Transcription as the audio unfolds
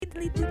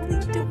Please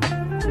do.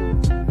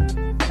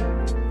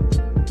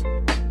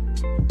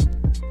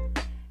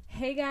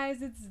 Hey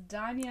guys, it's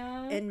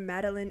Danya. And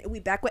Madeline. We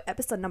back with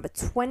episode number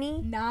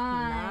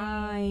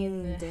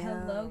 29.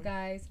 Hello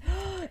guys.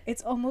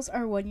 It's almost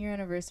our 1 year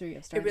anniversary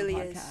of starting the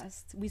podcast.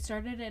 Is. We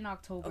started in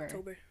October.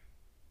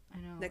 I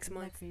know. Next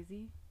month. Isn't that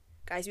crazy?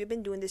 Guys, we've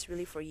been doing this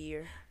really for a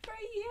year.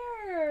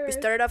 We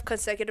started off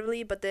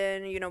consecutively, but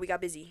then, we got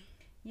busy.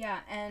 Yeah,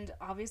 and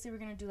obviously we're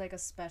going to do like a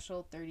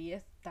special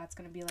 30th. That's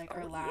going to be like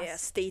our last. Yeah,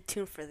 stay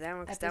tuned for that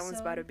one because that one's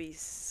about to be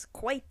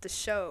quite the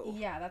show.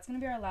 Yeah, that's going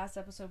to be our last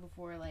episode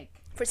before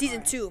for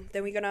season 2.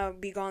 Then we're going to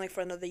be gone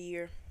for another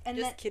year. And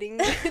just kidding.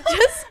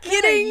 Just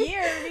kidding. A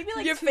year, maybe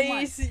your 2 face,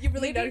 months. You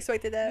really not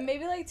expected that.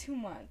 Maybe 2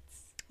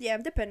 months. Yeah,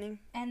 depending.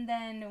 And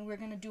then we're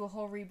going to do a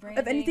whole rebranding.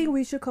 If anything,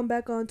 we should come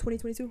back on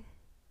 2022.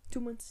 2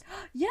 months.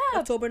 Yeah.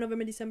 October,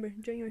 November, December,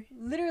 January.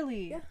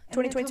 Literally. Yeah.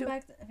 2022. Come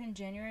back in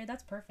January.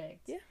 That's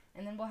perfect. Yeah.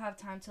 And then we'll have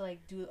time to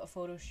do a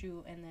photo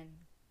shoot and then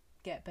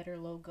get better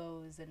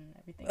logos and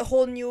everything. A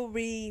whole new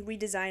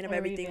redesign of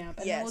everything. Revamp.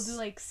 And then we'll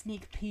do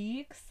sneak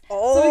peeks.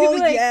 Oh, so we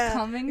can be, yeah.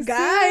 Coming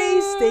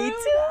guys, soon. stay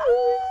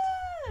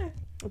tuned.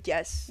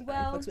 Yes.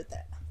 Well, fucks with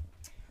that.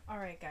 All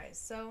right, guys.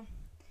 So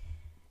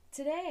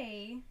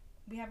today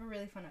we have a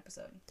really fun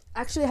episode.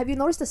 Actually, have you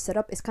noticed the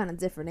setup is kind of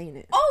different, ain't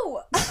it?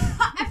 Oh, I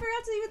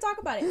forgot to even talk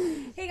about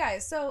it. Hey,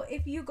 guys. So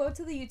if you go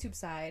to the YouTube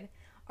side,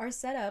 our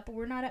setup,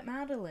 we're not at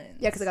Madeline's.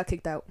 Yeah, because I got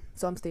kicked out,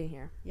 so I'm staying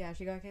here. Yeah,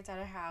 she got kicked out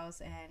of her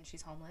house, and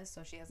she's homeless,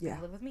 so she has to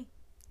live with me.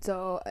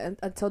 So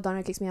until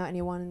Donna kicks me out,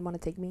 anyone want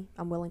to take me?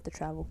 I'm willing to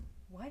travel.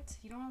 What?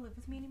 You don't want to live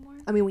with me anymore?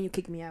 I mean, when you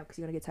kick me out, because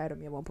you're going to get tired of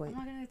me at one point. I'm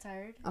not going to get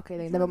tired. Okay,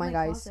 then never mind,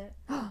 guys.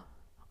 I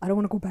don't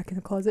want to go back in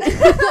the closet.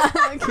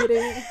 I'm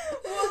kidding.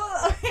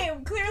 Well, okay,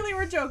 clearly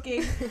we're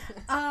joking.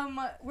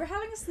 We're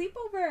having a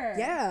sleepover.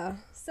 Yeah.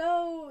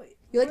 So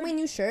you like my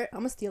new shirt? I'm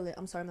gonna steal it.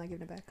 I'm sorry, I'm not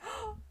giving it back.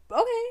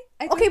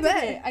 Okay,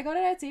 bet. I got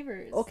it at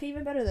Savers. Okay,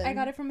 even better then. I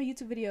got it from a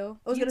YouTube video.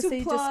 I was gonna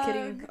say just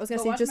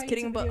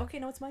kidding. But video. okay,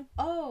 no, it's mine.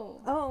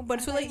 Oh,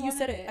 but so you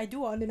said it. I do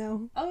want it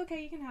now. Oh,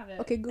 okay, you can have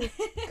it. Okay, good.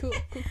 Cool.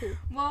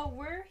 Well,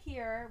 we're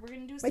here. We're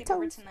gonna do a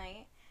sleepover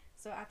tonight.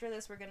 So after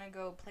this, we're gonna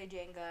go play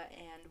Jenga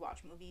and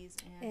watch movies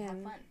and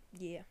have fun.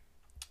 Yeah.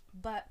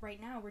 But right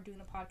now, we're doing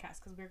the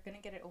podcast because we're gonna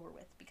get it over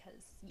with.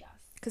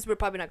 Because we're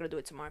probably not gonna do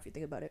it tomorrow if you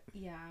think about it.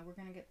 Yeah, we're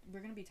gonna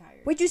be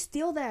tired. Where'd you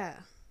steal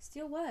that?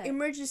 Steal what?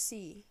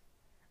 Emergency.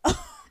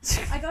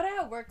 I got it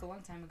at work a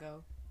long time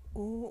ago.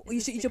 Oh, you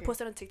should post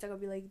it on TikTok. I'll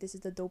be like, this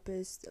is the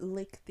dopest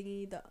lick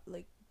thingy that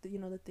the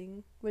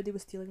thing where they were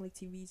stealing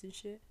TVs and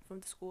shit from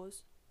the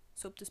schools.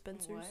 Soap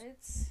dispensers.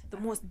 What? The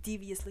most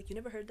devious lick. You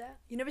never heard that?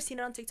 You never seen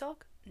it on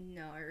TikTok?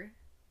 No.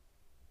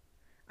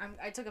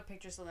 I took a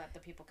picture so that the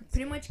people can see.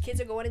 Pretty much kids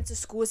are going into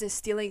schools and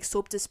stealing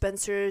soap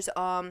dispensers,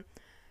 hand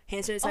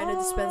sanitizer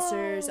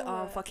dispensers,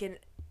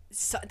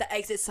 the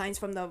exit signs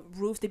from the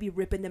roofs. They be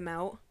ripping them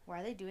out. Why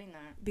are they doing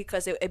that?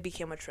 Because it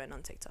became a trend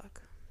on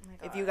TikTok. Oh my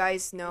God. If you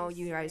guys know,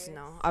 you guys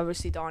know.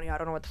 Obviously, Donnie, I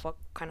don't know what the fuck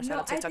kind of side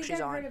of TikTok she's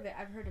on.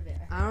 I've heard of it.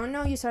 I don't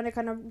know. You sounded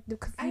kind of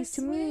confused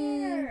to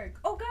me.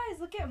 Oh,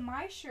 guys, look at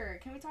my shirt.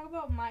 Can we talk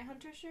about my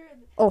Hunter shirt?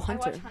 Oh,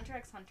 Hunter. I watch Hunter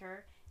x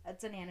Hunter.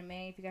 It's an anime.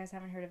 If you guys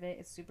haven't heard of it,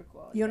 it's super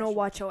cool. You know,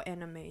 watch your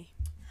anime.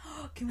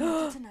 Can we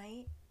watch it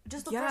tonight?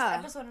 Just the first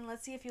episode, and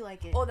let's see if you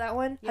like it. Oh, that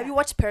one? Yeah. Have you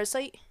watched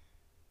Parasite?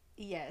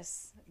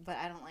 Yes, but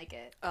I don't like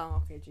it.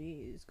 Oh, okay.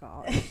 Jeez,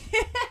 God.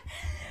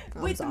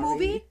 Wait, the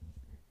movie?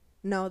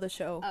 No, the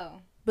show.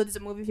 Oh. But there's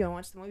a movie. If you want to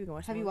watch the movie, you can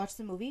watch Have you watched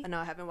the movie? No,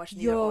 I haven't watched it.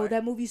 Yo,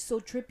 that movie's so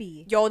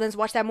trippy. Yo, then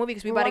watch that movie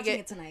because we're about to get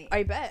it tonight.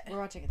 I bet. We're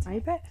watching it tonight. I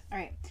bet. All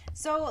right.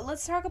 So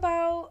let's talk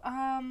about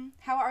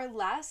how our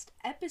last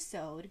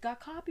episode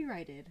got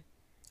copyrighted.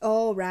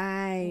 Oh,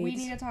 right. We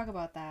need to talk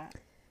about that.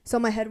 So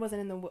my head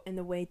wasn't in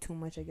the way too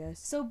much, I guess.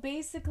 So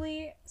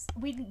basically,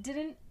 we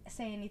didn't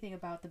say anything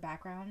about the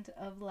background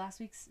of last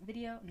week's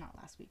video. Not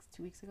last week's,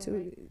 2 weeks ago. 2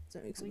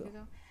 weeks ago.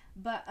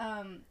 But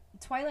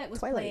Twilight was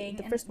playing,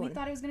 the and first we one.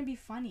 thought it was gonna be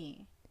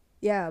funny.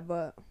 Yeah,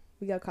 but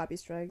we got copy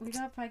strikes. We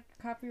got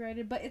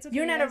copyrighted, but it's okay.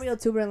 You're not a real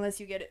tuber unless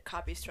you get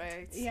copy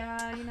strikes.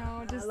 Yeah,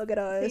 just look at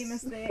us.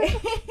 Famous things.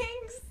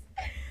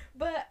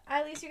 But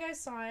at least you guys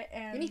saw it,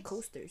 and you need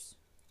coasters.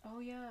 Oh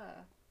yeah.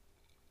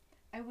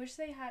 I wish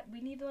they had. We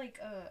need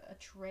a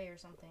tray or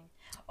something.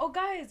 Oh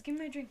guys, give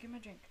me a drink.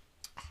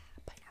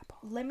 Pineapple.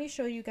 Let me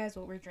show you guys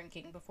what we're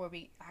drinking before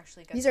we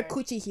actually get These started. are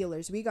coochie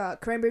healers. We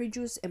got cranberry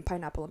juice and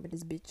pineapple up in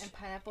this bitch. And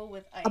pineapple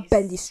with ice. A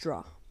bendy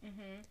straw.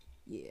 Mhm.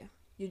 Yeah,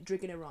 you're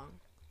drinking it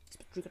wrong.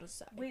 Just drink it on the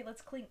side. Wait,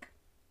 let's clink.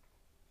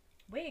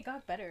 Wait, it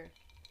got better.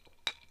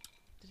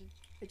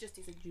 It just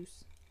tastes like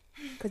juice.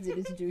 Because it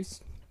is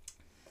juice.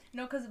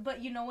 No,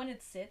 but you know when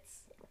it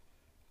sits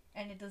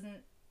and it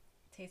doesn't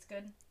taste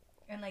good?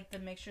 And the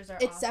mixtures are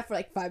It's off? sat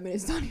for 5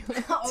 minutes on you.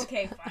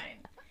 Okay,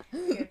 fine.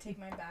 Here, take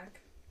mine back.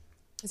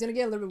 It's gonna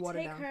get a little bit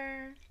watered Take down.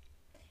 her.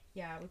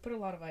 Yeah, we put a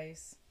lot of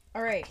ice.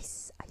 Alright.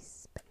 Ice.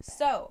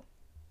 So,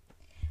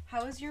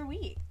 how was your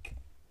week?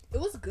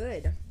 It was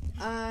good.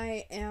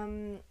 I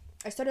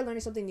started learning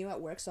something new at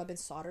work, so I've been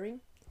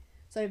soldering.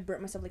 So I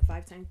burnt myself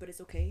 5 times, but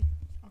it's okay.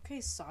 Okay,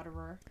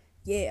 solderer.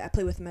 Yeah, I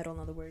play with metal, in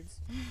other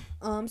words.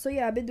 So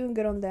yeah, I've been doing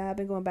good on that. I've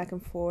been going back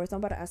and forth. I'm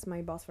about to ask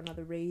my boss for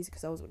another raise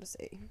because I was going to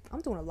say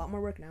I'm doing a lot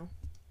more work now.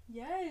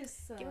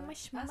 Yes. Give me my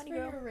ask money, for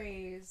girl. your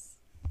raise.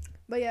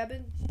 But yeah,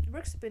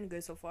 work's been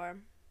good so far.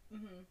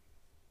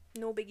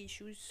 No big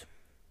issues.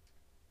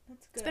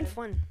 That's good. It's been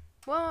fun.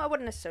 Well, I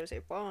wouldn't necessarily say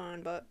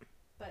fun, but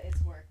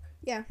it's work.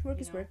 yeah, work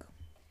is work.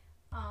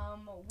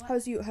 What? How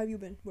have you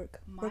been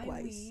work-wise?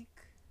 My week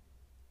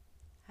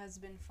has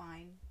been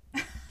fine.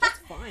 That's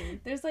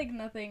fine. There's like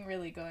nothing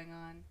really going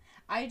on.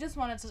 I just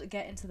wanted to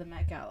get into the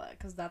Met Gala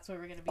because that's what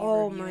we're gonna be.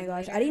 Oh my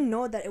gosh, later. I didn't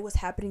know that it was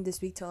happening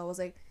this week till I was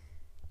like,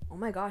 oh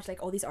my gosh,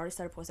 like all these artists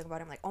started posting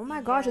about it. I'm like, oh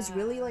my gosh, it's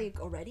really like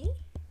already.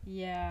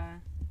 Yeah.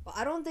 But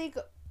I don't think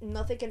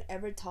nothing can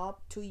ever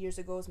top 2 years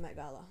ago's Met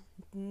Gala.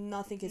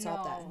 Nothing can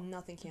top that.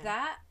 Nothing can.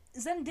 That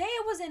Zendaya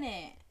was in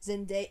it.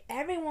 Zendaya,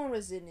 everyone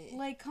was in it.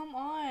 Like, come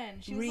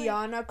on. She was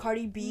Rihanna, like,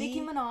 Cardi B. Nicki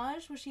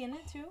Minaj, was she in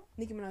it too?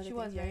 Nicki Minaj, she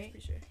was, yeah, right?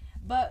 pretty sure.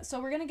 But,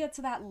 so we're gonna get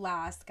to that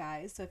last,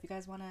 guys. So if you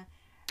guys wanna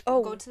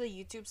go to the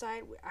YouTube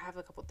side, I have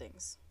a couple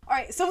things.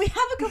 Alright, so we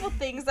have a couple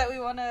things that we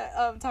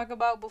wanna talk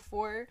about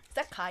before. Is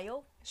that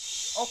Kyle?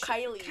 Shh. Oh,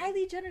 Kylie.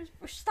 Kylie Jenner.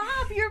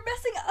 Stop! You're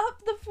messing up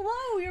the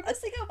flow. You're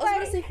messing up. I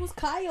was gonna say, who's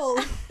Kyle?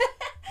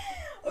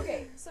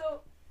 Okay,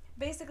 so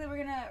basically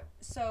we're gonna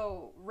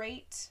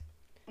rate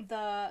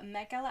the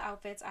Met Gala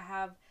outfits. I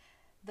have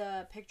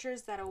the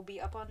pictures that will be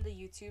up on the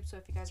YouTube, so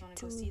if you guys want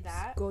to go see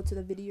that, go to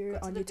the video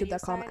on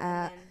youtube.com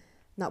at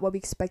Not What We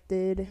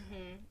Expected.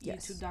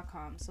 Yes.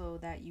 youtube.com, so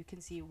that you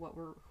can see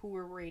who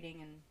we're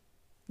rating and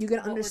you can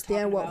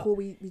understand who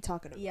we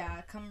talking about.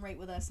 Yeah, come rate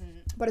with us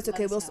and. But it's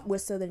okay. We'll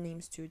say their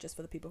names too, just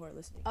for the people who are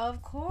listening.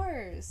 Of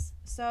course.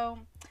 So,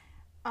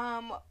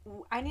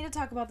 I need to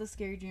talk about the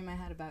scary dream I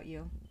had about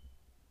you,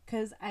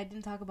 cause I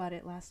didn't talk about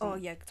it last week. Oh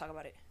yeah, talk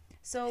about it.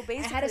 So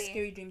basically, I had a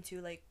scary dream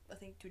too. Like I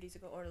think 2 days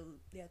ago, or 2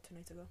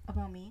 nights ago.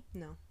 About me?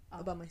 No,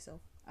 about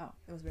myself. Oh,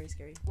 it was very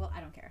scary. Well, I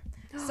don't care.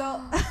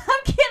 So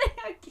I'm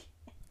kidding.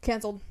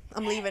 Canceled.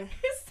 I'm leaving.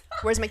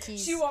 Where's my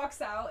keys? She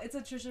walks out. It's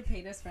a Trisha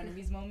Paytas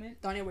frenemies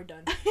moment. Danya, we're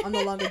done. I'm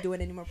no longer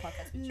doing any more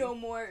podcasts with you. No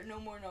more.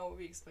 What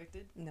we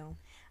expected. No.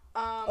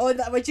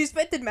 That what you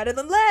expected.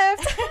 Madeline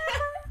left.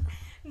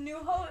 New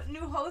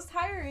host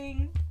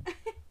hiring.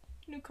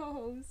 New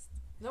co-host.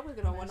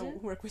 Nobody's gonna want to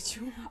work with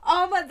you.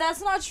 But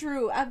that's not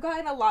true. I've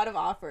gotten a lot of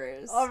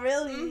offers. Oh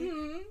really?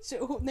 Mm-hmm.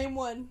 So, name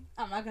one.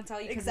 I'm not gonna tell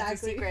you because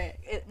it's a secret.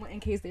 In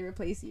case they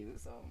replace you.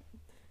 So.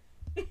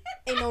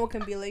 Ain't no one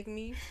can be like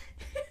me.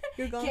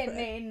 You're gone. Can't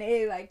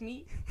nay like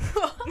me.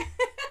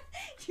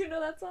 You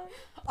know that song?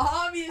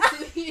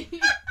 Obviously.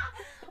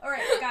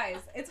 Alright, guys,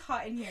 it's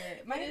hot in here.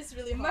 It is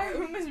really hot. My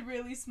room is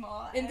really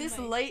small. And this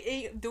light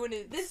ain't doing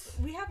it.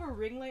 We have a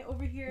ring light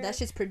over here. That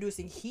shit's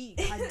producing heat.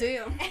 God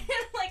damn. And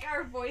like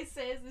our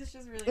voices, it's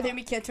just really And then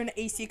we can't turn the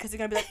AC because it's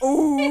gonna be like,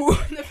 ooh.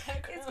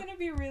 It's gonna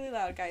be really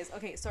loud, guys.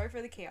 Okay, sorry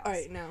for the chaos.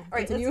 Alright, now.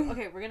 Alright,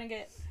 we're gonna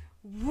get.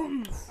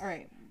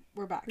 Alright,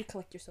 we're back.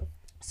 Recollect yourself.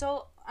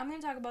 So, I'm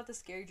going to talk about the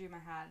scary dream I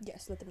had.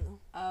 Yes, let them know.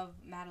 Of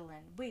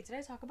Madeline. Wait, did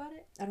I talk about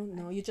it? I don't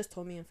know. You just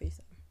told me on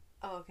FaceTime.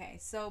 Oh, okay.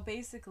 So,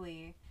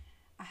 basically,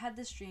 I had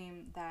this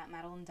dream that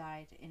Madeline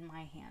died in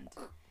my hand.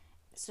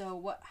 So,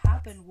 what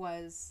happened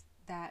was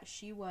that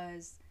she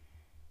was,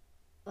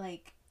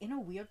 like, in a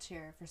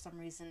wheelchair for some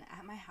reason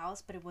at my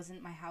house, but it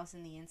wasn't my house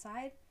in the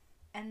inside.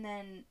 And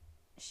then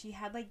she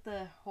had, like,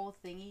 the whole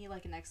thingy,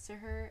 like, next to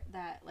her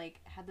that, like,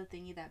 had the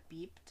thingy that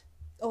beeped.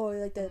 Oh,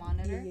 like the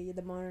monitor? Yeah,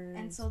 the monitor.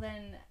 And so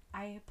then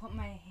I put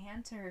my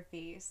hand to her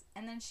face,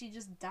 and then she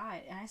just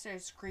died. And I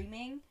started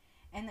screaming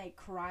and, like,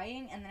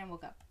 crying, and then I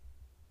woke up.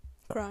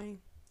 Crying.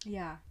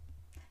 Yeah.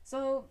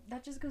 So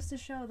that just goes to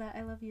show that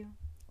I love you.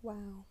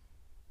 Wow.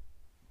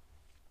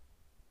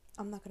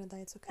 I'm not gonna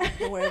die. It's okay.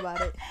 Don't worry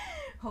about it.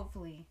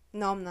 Hopefully.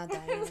 No, I'm not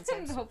dying.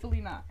 Hopefully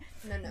not.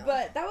 No.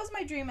 But that was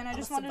my dream, and I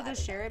just wanted to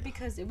share it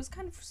because it was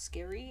kind of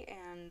scary,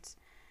 and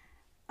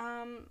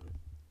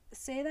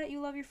say that you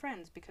love your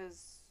friends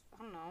because,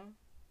 I don't know.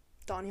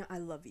 Danya, I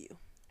love you.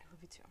 I love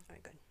you too.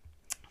 Alright, good.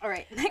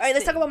 Alright,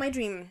 let's talk about my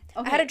dream.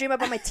 Okay. I had a dream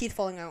about my teeth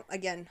falling out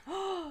again.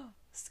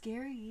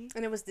 Scary.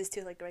 And it was this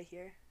tooth, like, right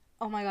here.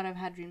 Oh my god, I've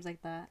had dreams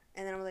like that.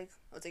 And then I was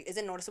like, is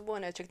it noticeable?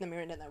 And I checked the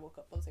mirror, and then I woke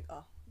up. I was like,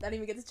 oh, I didn't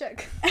even get to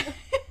check.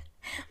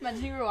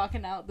 Imagine you were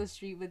walking out the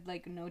street with,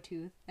 like, no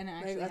tooth, and it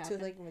actually happened.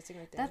 Tooth, like, missing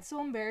right there. That's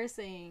so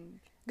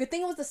embarrassing. Good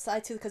thing it was the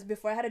side tooth, because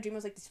before I had a dream, it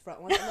was, like, these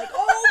front ones. I'm like,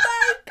 oh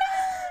my god!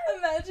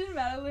 Imagine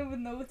Madeline with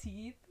no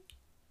teeth.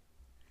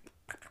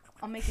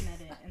 I'll make an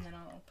edit, and then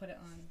I'll put it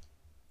on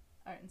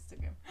our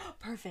Instagram.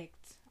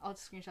 Perfect. I'll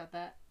just screenshot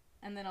that,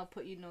 and then I'll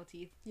put you no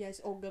teeth. Yes,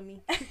 oh,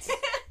 gummy.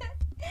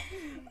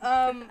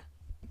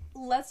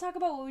 Let's talk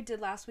about what we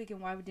did last week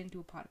and why we didn't do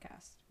a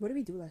podcast. What did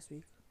we do last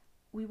week?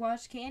 We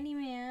watched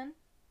Candyman.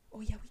 Oh,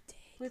 yeah, we did.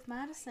 With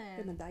Madison.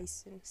 With the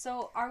Dyson.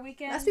 So, our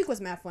weekend... Last week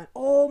was mad fun.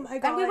 Oh, my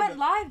God. And we went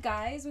live,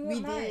 guys.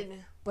 We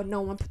did. But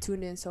no one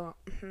tuned in, so...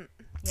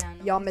 Yeah,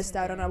 no, Y'all we missed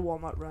out on did. our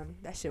Walmart run.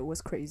 That shit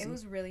was crazy. It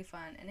was really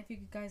fun, and if you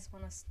guys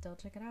want to still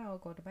check it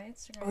out, go to my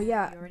Instagram. Oh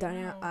yeah, You already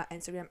Dania, know.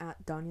 Instagram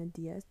at Dania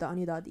Diaz.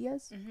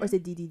 Dania.Diaz? Mhm. Or is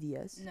it DD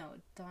Diaz? No,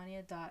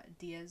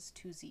 Dania.Diaz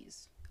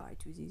 2Z's. Alright,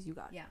 two Z's, you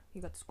got it. Yeah.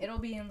 You got the score. It'll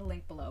be in the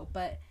link below.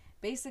 But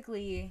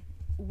basically,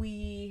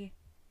 we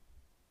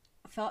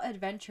felt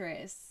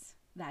adventurous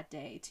that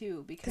day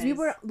too because Because we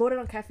were loaded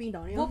on caffeine,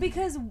 Dania. well,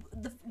 because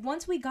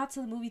once we got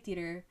to the movie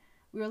theater,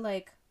 we were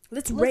like,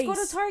 let's let's race. go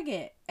to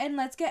Target and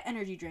let's get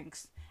energy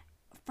drinks.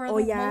 For Oh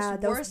the yeah,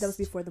 most that worst, was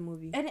before the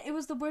movie. and it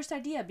was the worst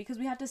idea because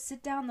we had to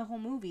sit down the whole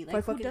movie. For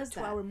Like, a who fucking does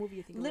that? 2-hour movie,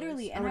 I think.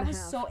 Literally, it was. and Hour I a was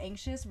half. so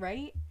anxious,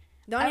 right?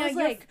 Dania, I was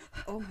you're like,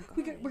 oh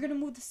my god. we're gonna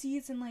move the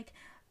seats and like,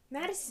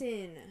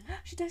 Madison.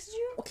 she texted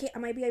you? Okay, I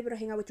might be able to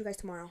hang out with you guys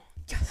tomorrow.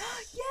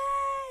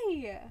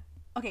 Yay!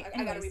 Okay, I gotta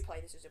anyways. reply.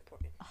 This is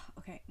important.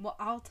 Okay, well,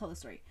 I'll tell the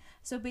story.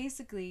 So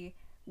basically,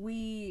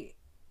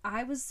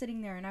 I was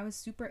sitting there and I was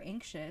super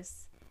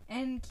anxious.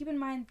 And keep in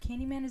mind,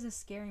 Candyman is a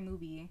scary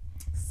movie.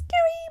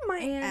 Scary my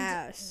And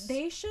ass.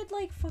 they should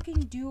like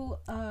fucking do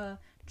a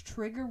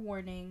trigger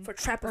warning For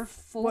trap or or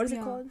phobia, what is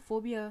it called?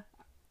 phobia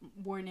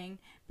warning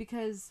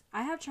because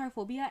I have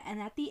trypophobia,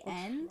 and at the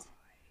end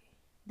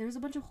there's a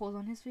bunch of holes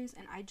on his face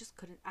and I just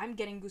couldn't. I'm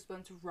getting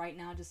goosebumps right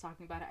now just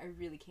talking about it. I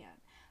really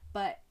can't.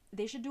 But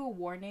they should do a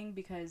warning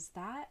because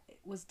that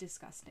was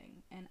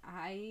disgusting and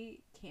I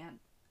can't.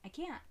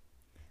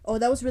 Oh,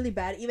 that was really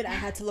bad. Even I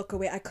had to look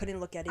away. I couldn't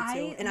look at it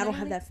too, and I don't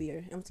have literally- that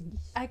fear. I was like,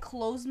 I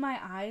closed my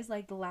eyes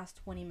like the last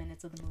 20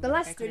 minutes of the movie. the like, I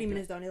last couldn't 30 do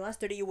minutes, it. Donnie. The last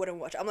 30 you wouldn't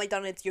watch. I'm like,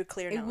 Donnie, you're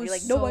clear It now. was You're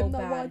like, no, so I'm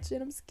not bad.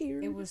 watching. I'm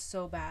scared. It was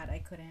so bad I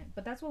couldn't.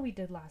 But that's what we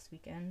did last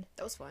weekend.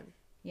 That was fun.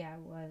 Yeah, it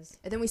was.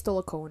 And then we stole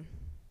a cone.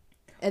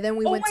 And then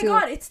we Oh went my to.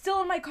 god, it's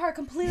still in my car.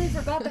 Completely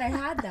forgot that I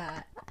had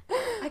that.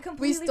 I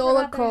completely We stole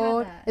a forgot that I had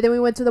cone, that. and then we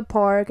went to the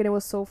park, and it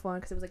was so fun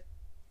because it was like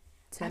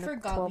 10 or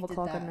forgot 12 we did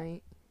o'clock at that.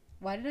 night.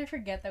 Why did I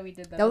forget that we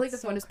did that? That was like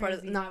That's the so funnest part.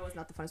 crazy. No, it was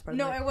not the funnest part.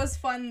 No, of the night. it was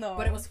fun though.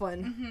 But it was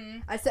fun. Mm-hmm.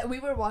 I said we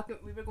were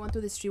going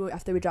through the street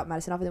after we dropped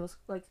Madison off, and there was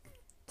like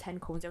 10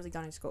 cones. I was like,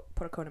 Donnie, just go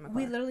put a cone in my car.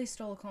 We literally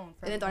stole a cone.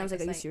 From And then Donnie was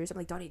like, a "Are you site. serious?" I'm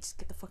like, "Donnie, just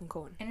get the fucking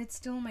cone." And it's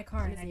still in my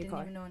car, And and it's I in your didn't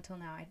car. even know until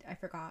now. I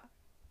forgot.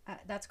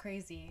 That's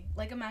crazy.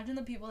 Like, imagine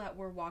the people that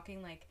were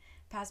walking like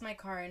past my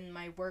car in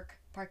my work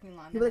parking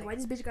lot. You're like, "Why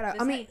this bitch got out?"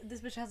 This I mean, this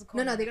bitch has a cone.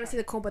 no, in they're my gonna car. see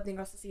the cone, but they're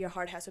gonna see your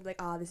hard hat. So they're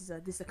like, this is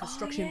a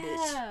construction Oh,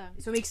 bitch. yeah.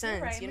 So it makes sense,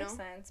 You're right, you know? Makes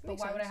sense. But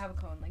Makes why would I sense. have a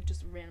cone? Like,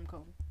 just a random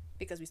cone.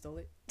 Because we stole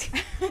it.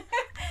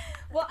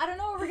 Well, I don't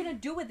know what we're gonna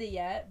do with it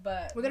yet,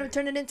 but We're gonna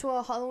turn it into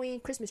a Halloween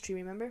Christmas tree.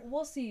 Remember?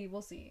 We'll see.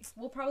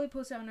 We'll probably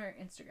post it on our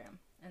Instagram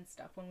and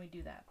stuff when we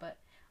do that. But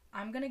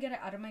I'm gonna get it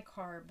out of my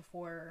car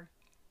before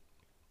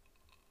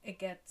it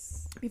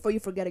gets. Before you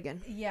forget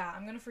again. Yeah,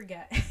 I'm gonna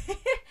forget.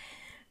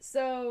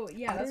 So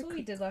yeah, that's Outer what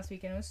we did last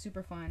weekend. It was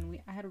super fun.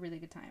 I had a really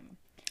good time.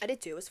 I did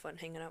too. It was fun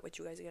hanging out with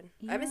you guys again.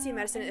 I haven't seen Yeah,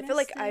 Madison. I I feel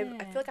like missed I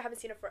it. feel like I haven't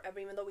seen her forever,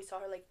 even though we saw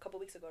her like a couple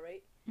weeks ago,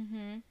 right?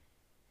 Mm-hmm.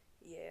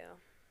 Yeah.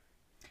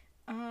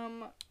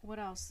 What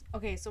else?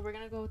 Okay, so we're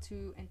gonna go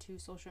into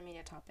social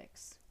media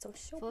topics. So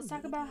Let's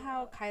talk about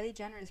how Kylie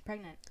Jenner is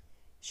pregnant.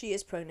 she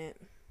is pregnant.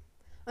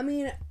 I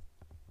mean,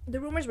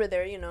 the rumors were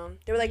there, you know.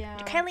 They were like, Yeah.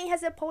 Kylie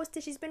has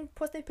posted. She's been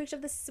posting pictures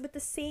of this with the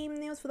same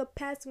nails for the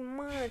past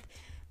month.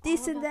 All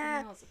This and about the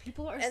that. nails.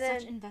 People are And such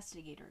then-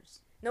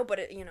 investigators. No,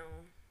 but you know,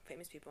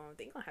 famous people,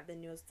 they gonna have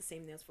the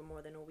same nails for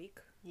more than a week,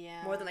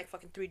 Yeah. more than like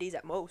fucking 3 days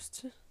at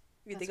most. If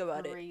you think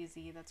about it,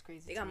 Crazy. That's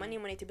crazy. they to got me.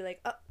 money to be like,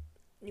 oh,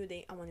 new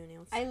day, I want new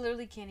nails. I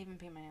literally can't even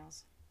paint my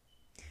nails.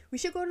 We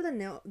should go to the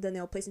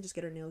nail place and just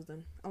get our nails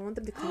done. I want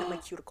them to clean up my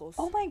cuticles.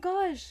 Oh my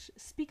gosh!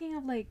 Speaking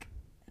of like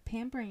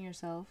pampering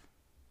yourself,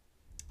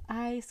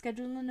 I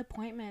scheduled an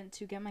appointment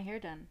to get my hair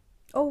done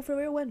Oh, for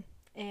real? When?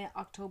 in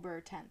October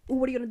 10th. Ooh,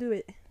 what are you gonna do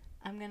it?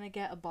 I'm gonna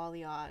get a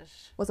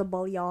balayage. What's a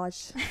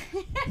balayage?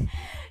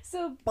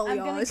 So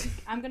Balayage.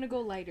 I'm gonna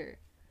go lighter.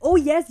 Oh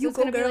yes, So you it's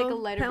go, gonna be girl. like a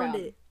lighter Pound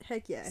brown. it.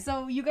 Heck yeah.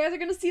 So you guys are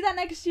gonna see that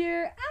next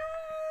year.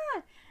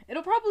 Ah!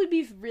 It'll probably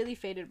be really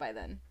faded by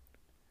then.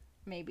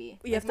 Maybe.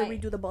 We Like have to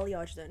redo the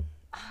balayage then.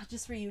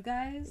 just for you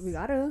guys. We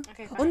gotta.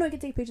 Okay. Oh Fine. no, I can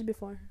take pictures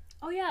before.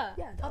 Oh yeah.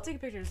 Yeah, I'll duh.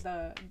 take pictures.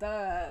 That's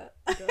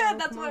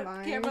come what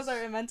on, cameras guys.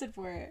 are invented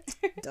for.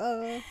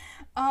 Duh.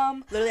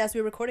 Um. Literally, as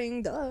we were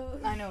recording, duh.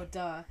 I know.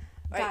 Duh.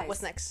 Alright, Guys,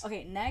 what's next?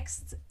 Okay.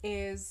 Next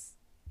is.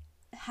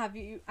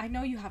 I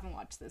know you haven't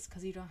watched this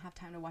because you don't have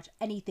time to watch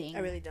anything. I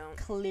really don't.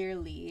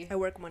 Clearly. I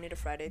work Monday to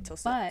Friday till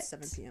But-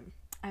 7 p.m.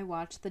 I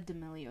watched the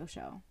D'Amelio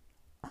show.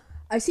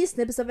 I see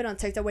snippets of it on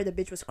TikTok where the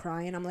bitch was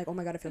crying. I'm like, oh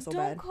my god, I feel so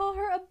Don't bad. call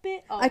her a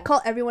bit. Oh. I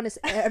call everyone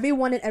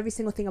and every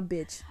single thing a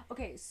bitch.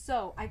 Okay,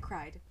 so I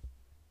cried.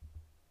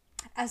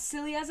 As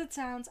silly as it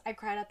sounds, I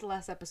cried at the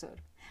last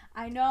episode.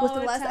 I know. Was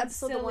the it last sounds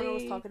episode the one I was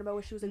silly. talking about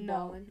where she was like No,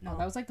 bawling? no,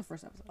 that was like the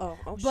first episode. Oh,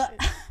 But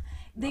shit.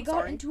 they I'm got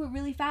sorry. into it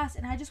really fast,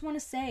 and I just want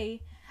to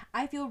say,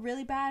 I feel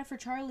really bad for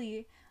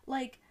Charlie.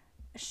 Like,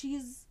 she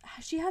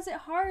has it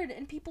hard,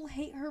 and people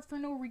hate her for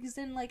no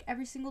reason, like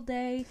every single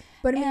day.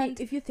 But I mean, and-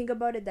 if you think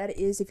about it, that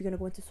is if you're gonna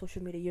go into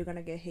social media, you're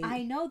gonna get hate.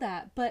 I know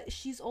that, but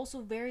she's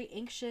also very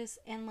anxious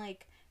and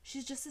like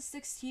she's just a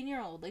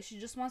 16-year-old. Like, she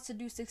just wants to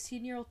do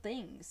 16-year-old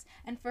things.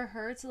 And for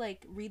her to,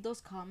 like, read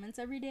those comments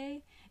every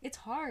day, it's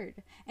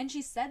hard. And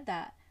she said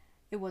that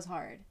it was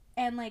hard.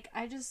 And, like,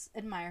 I just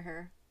admire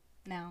her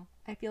now.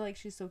 I feel like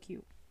she's so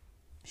cute.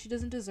 She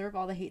doesn't deserve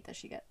all the hate that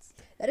she gets.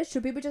 That is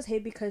true. People just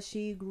hate because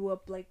she grew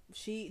up, like,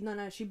 she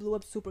blew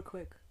up super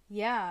quick.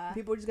 Yeah.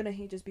 People are just gonna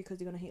hate just because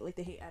they're gonna hate, like,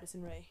 they hate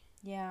Addison Rae.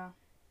 Yeah.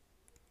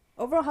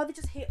 Overall, how they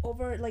just hate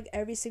over, like,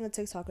 every single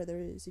TikToker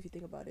there is, if you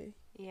think about it.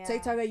 Yeah.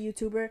 TikToker,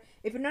 YouTuber.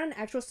 If you're not an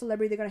actual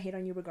celebrity, they're gonna hate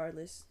on you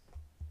regardless.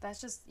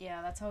 That's just,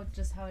 yeah, that's how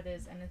it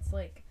is. And it's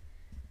like,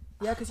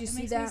 Yeah, because you it see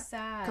makes me that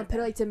sad.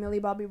 compared, like, to Millie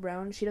Bobby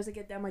Brown, she doesn't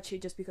get that much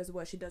hate just because of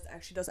what she does.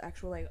 She does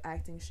actual, like,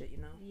 acting shit, you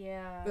know?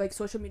 Yeah. Like,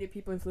 social media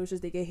people,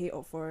 influencers, they get hate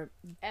for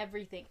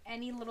Everything.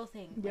 Any little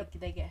thing. Yep. Like,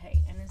 they get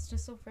hate. And it's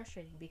just so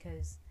frustrating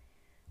because,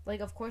 like,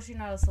 of course you're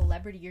not a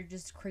celebrity. You're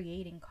just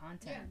creating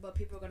content. Yeah, but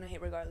people are gonna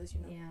hate regardless, you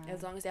know? Yeah.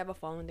 As long as they have a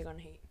following, they're gonna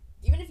hate.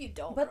 Even if you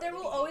don't. But bro, there they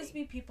will be always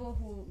hating. be people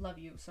who love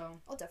you, so.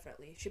 Oh,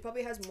 definitely. She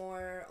probably has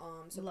more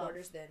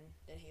supporters than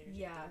haters. if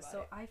you Yeah, think about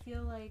so it. I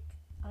feel like,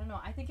 I don't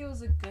know, I think it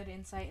was a good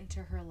insight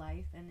into her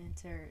life and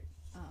into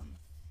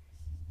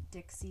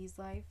Dixie's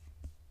life.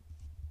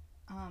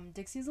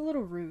 Dixie's a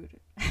little rude.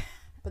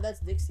 But that's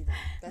Dixie, though.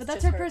 But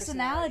that's just her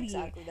personality.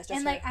 Exactly. That's just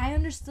And, her. like, I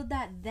understood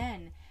that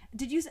then.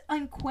 Did you,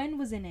 and Quinn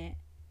was in it.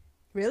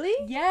 Really?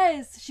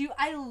 Yes,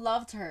 I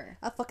loved her.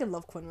 I fucking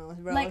love Quinn Mills,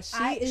 bro. Like,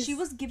 she she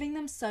was giving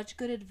them such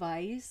good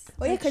advice.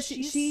 Oh yeah, Like, because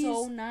she's she's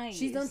so nice.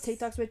 She's done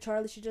TikToks with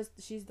Charlie.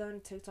 She's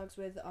done TikToks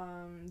with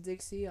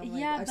Dixie. I'm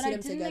like, Yeah, I but see I them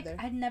didn't together.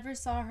 like. I never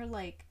saw her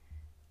like.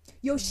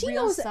 Yo, she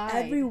real knows side.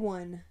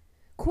 everyone.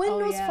 Quinn Oh,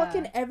 knows yeah.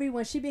 fucking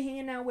everyone. She be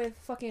hanging out with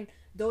fucking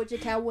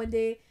Doja Cat one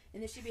day,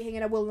 and then she be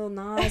hanging out with Lil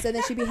Nas, and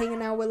then she be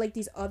hanging out with like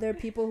these other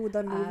people who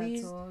done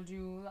movies. I told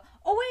you.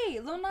 Oh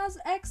wait, Lil Nas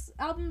X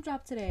album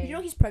dropped today. You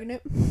know he's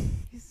pregnant.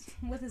 He's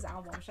with his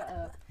album. Shut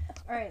up.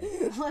 All right,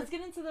 let's get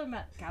into the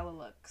Met Gala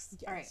looks.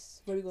 All right.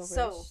 Where we going first?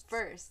 So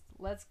first,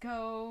 let's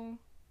go.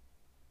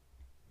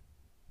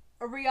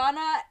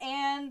 Rihanna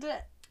and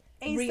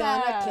A$AP.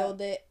 Rihanna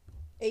killed it.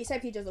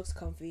 ASAP, he just looks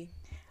comfy.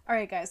 All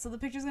right, guys. So the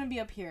picture's gonna be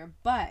up here,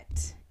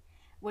 but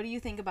what do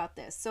you think about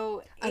this?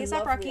 So I A$AP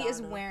love Rocky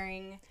is Rihanna.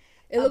 wearing.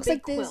 It A looks big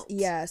like this. quilt.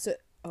 Yeah. So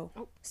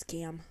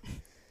scam.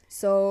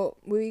 So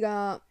we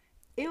got.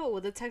 Ew,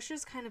 the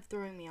texture's kind of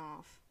throwing me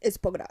off. It's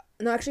polka dot.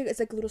 No, actually, it's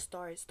like little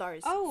stars.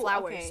 Oh,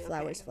 flowers. okay,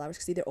 Flowers. okay. Flowers.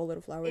 See, they're all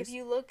little flowers. If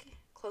you look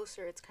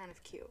closer, it's kind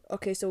of cute.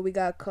 Okay, so we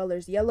got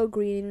colors: yellow,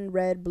 green,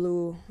 red,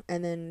 blue,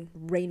 and then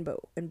rainbow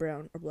and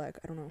brown or black.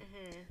 I don't know.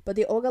 Mm-hmm. But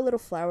they all got little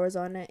flowers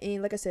on it.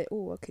 And like I said, oh,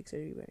 what kicks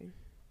are you wearing?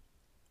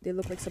 They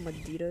look like some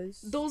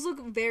Adidas. Those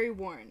look very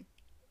worn.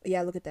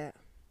 Yeah, look at that.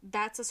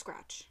 That's a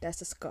scratch.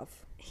 That's a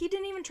scuff. He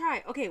didn't even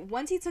try. Okay,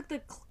 once he took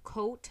the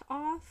coat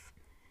off,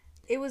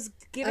 it was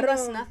giving I don't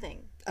us know.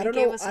 nothing. I It don't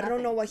gave know. us I don't know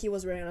nothing. what he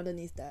was wearing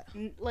underneath that.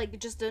 Like,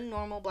 just a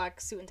normal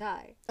black suit and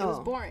tie. It was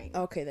Oh. boring.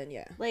 Okay, then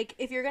yeah. Like,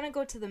 if you're gonna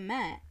go to the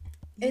Met,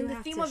 you And the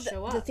have theme to of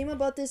show up. the theme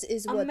about this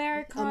is what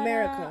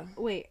America.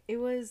 Wait, it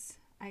was.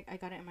 I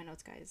got it in my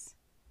notes, guys.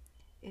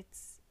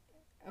 It's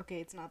okay.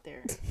 It's not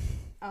there.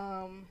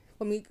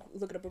 Let me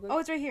look it up real quick. Oh,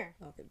 it's right here.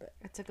 Okay, but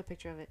I took a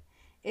picture of it.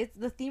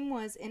 The theme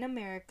was in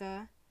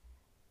America,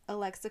 a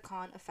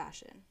lexicon of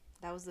fashion.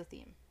 That was the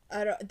theme.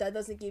 that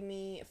doesn't give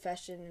me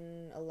fashion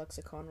and a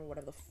lexicon or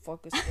whatever the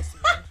fuck is supposed to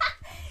mean.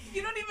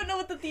 You don't even know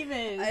what the theme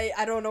is.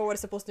 I don't know what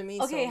it's supposed to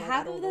mean. Okay, so I'm like,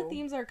 half I of don't the know.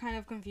 themes are kind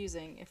of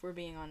confusing, if we're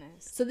being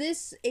honest. So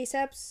this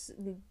ASAP's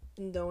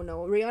no.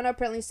 Rihanna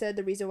apparently said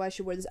the reason why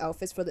she wore this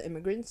outfit is for the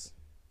immigrants.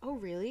 Oh,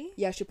 really?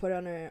 Yeah, she put it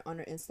on her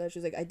Insta. She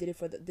was like, I did it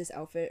for this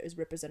outfit is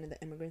representing the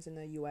immigrants in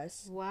the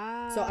U.S.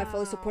 Wow. So I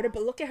fully support it.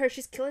 But look at her,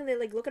 she's killing it.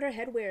 Like, look at her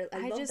headwear.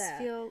 I love just that.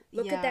 feel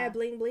Look yeah. at that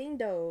bling bling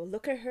though.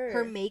 Look at her.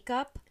 Her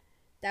makeup,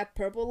 that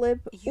purple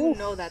lip. you Oof.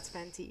 know that's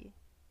Fenty.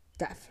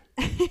 Def.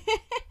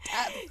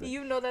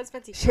 You know that's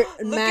Fenty. Sure,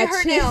 Look at her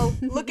matching. nail.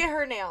 Look at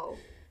her nail.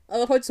 I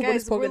love how it's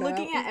Guys, we're poking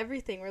looking out. at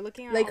everything. We're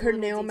looking at Like all her the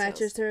nail little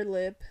matches details. to her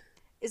lip.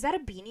 Is that a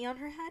beanie on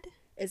her head?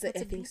 Is That's it?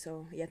 I a think beanie?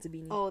 so. Yeah, it's a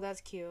beanie. Oh,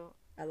 that's cute.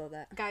 I love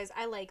that. Guys,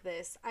 I like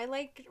this. I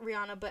like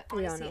Rihanna, but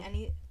honestly,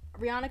 Rihanna.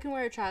 Rihanna can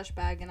wear a trash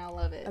bag and I'll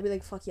love it. I'll be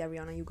like, fuck yeah,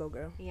 Rihanna, you go,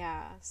 girl.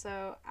 Yeah.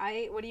 So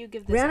what do you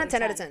give this? Rihanna,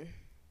 10 out of 10.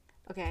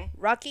 Okay.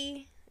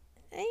 Rocky,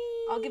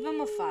 I'll give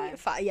him a 5.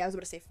 5. Yeah, I was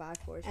about to say 5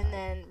 for it. And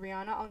then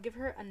Rihanna, I'll give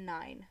her a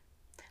 9.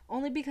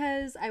 Only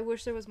because I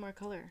wish there was more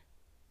color.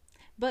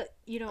 But,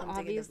 you know, I'm taking the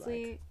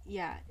obviously,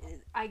 yeah,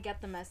 I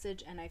get the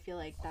message and I feel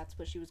like that's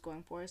what she was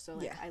going for. So,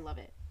 like, Yeah. I love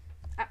it.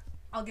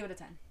 I'll give it a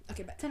 10.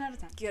 Okay, bet. 10 out of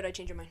 10. Good, I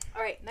change your mind.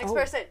 All right, next Oh.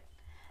 person.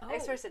 Oh.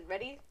 Next person.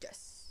 Ready?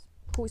 Yes.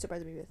 Who are you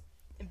surprising me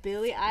with?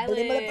 Billie Eilish.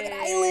 Billie motherfucking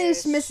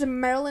Eilish, Miss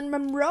Marilyn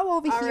Monroe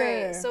over All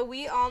here. right, so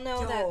we all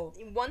know Yo.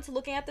 that once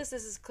looking at this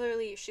is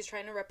clearly she's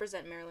trying to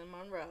represent Marilyn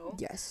Monroe.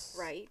 Yes.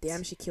 Right.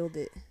 Damn, she killed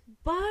it.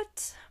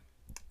 But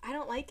I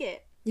don't like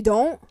it. You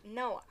don't?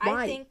 No,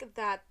 Why? I think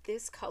that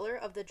this color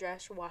of the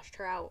dress washed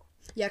her out.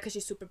 Yeah, because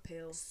she's super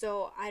pale.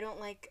 So I don't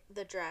like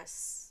the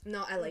dress.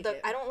 No, I like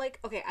it. I don't like.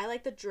 Okay, I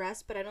like the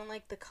dress, but I don't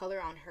like the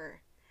color on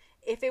her.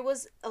 if it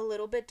was a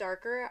little bit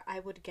darker, I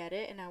would get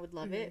it and I would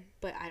love it,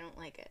 but I don't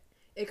like it.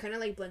 It kind of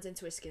like blends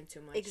into her skin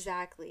too much.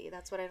 Exactly.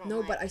 That's what I don't No,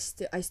 like. but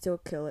I still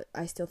kill it.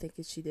 I still think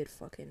she did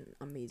fucking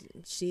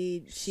amazing.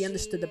 She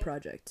understood the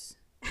project.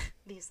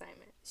 The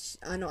assignment.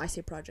 I know I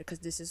say project because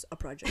this is a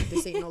project.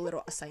 This ain't no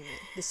little assignment.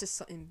 This is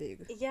something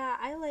big. Yeah,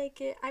 I like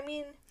it. I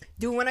mean,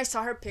 dude, when I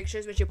saw her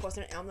pictures when she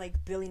posted it, I'm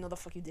like, Billy, no the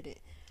fuck you did it.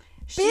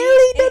 Billy,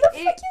 no the fuck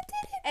you did it.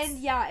 And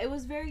yeah, it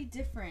was very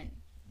different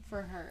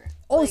for her.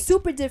 Oh, like,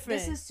 super different.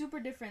 This is super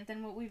different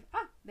than what we've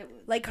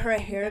like her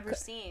hair, ever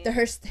seen.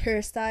 her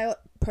hairstyle,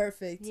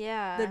 perfect.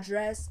 Yeah. The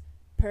dress,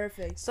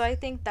 perfect. So I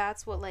think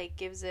that's what like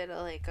gives it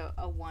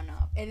a one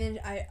up. And then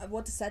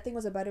what the sad thing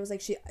was about it was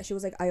like she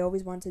was like, I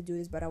always wanted to do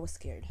this, but I was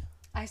scared.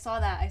 I saw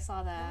that.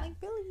 I'm like,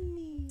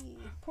 Billy.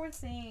 Poor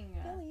thing.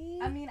 Billy.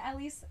 I mean, at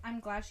least I'm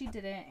glad she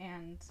did it,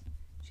 and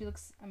she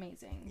looks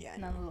amazing. Yeah.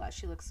 Nonetheless,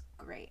 she looks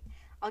great.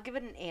 I'll give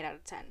it an 8 out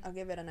of 10. I'll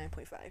give it a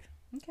 9.5.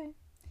 Okay.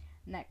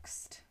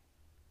 Next.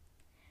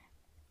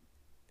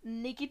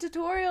 Nikki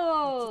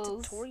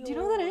Tutorials. Do you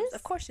know what that is?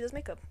 Of course, she does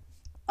makeup.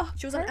 Oh,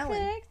 she was on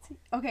Ellen.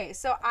 Okay,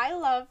 so I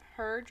love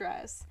her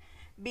dress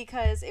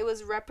because it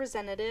was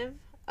representative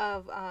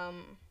of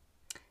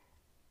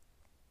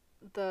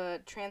the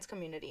trans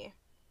community.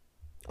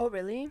 Oh,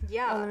 really?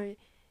 Yeah.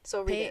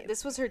 So read it.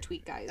 This was her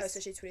tweet, guys. Oh, so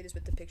she tweeted this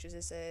with the pictures.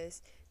 It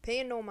says,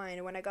 "Paying no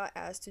mind. When I got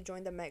asked to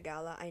join the Met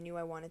Gala, I knew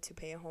I wanted to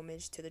pay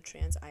homage to the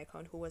trans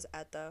icon who was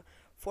at the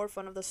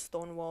forefront of the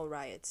Stonewall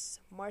riots.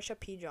 Marsha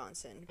P.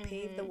 Johnson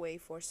paved the way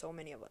for so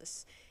many of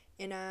us.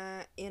 And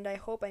I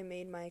hope I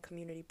made my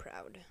community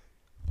proud."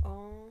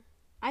 Oh.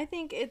 I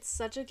think it's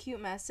such a cute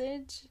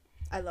message.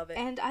 I love it.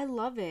 And I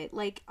love it.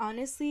 Like,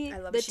 honestly, I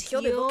love the it. She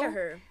killed it. Look at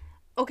her.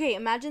 Okay,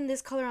 imagine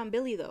this color on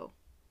Billy, though.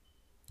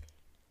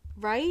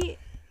 Right?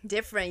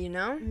 Different, you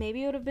know?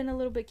 Maybe it would have been a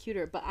little bit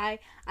cuter, but I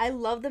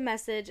love the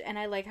message and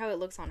I like how it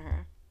looks on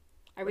her.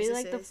 I really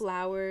like the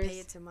flowers. Pay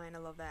it to mine. I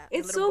love that.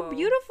 It's so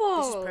beautiful.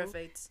 This is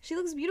perfect. She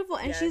looks beautiful,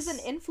 and she's an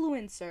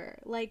influencer.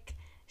 Like,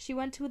 she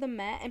went to the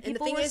Met, and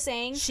people were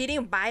saying she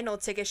didn't buy no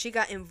ticket. She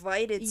got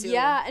invited to.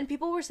 Yeah, and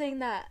people were saying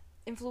that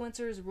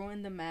influencers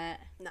ruined the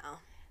Met. No.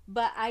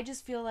 But I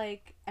just feel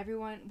like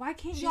everyone. Why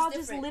can't y'all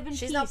just live in peace?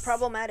 She's not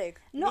problematic.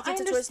 No, I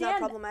understand. Is not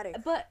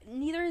problematic. But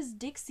neither is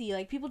Dixie.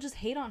 Like, people just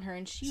hate on her,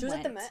 and she was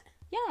at the Met.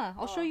 Yeah,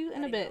 I'll show you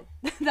in a bit.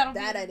 That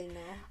I didn't know.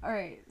 All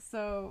right,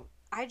 so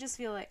I just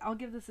feel like I'll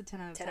give this a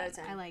 10 out of 10. 10 out of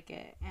 10. I like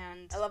it,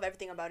 and I love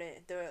everything about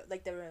it. The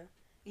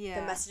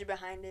message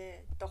behind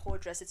it, the whole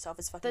dress itself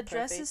is fucking perfect. The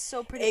dress is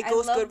so pretty. It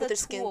goes good with her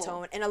skin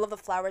tone, and I love the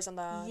flowers on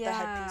the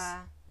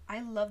headpiece.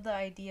 I love the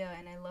idea,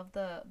 and I love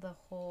the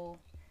whole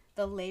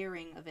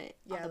layering of it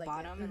on the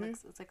bottom. It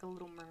looks, it's like a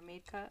little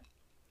mermaid cut.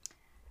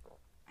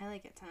 I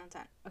like it. 10 out of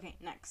 10. Okay,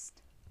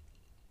 next.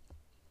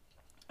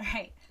 All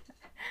right.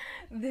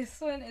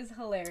 This one is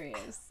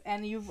hilarious,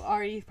 and you've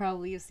already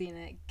probably seen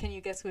it. Can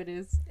you guess who it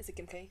is? Is it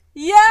Kim K?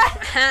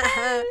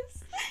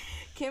 Yes!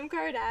 Kim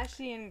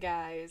Kardashian,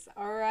 guys.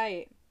 All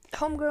right.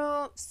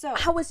 Homegirl. So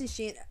how was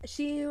she?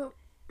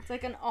 It's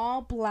like an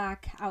all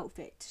black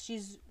outfit.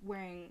 She's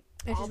wearing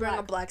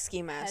a black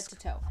ski mask head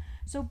to toe.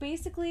 So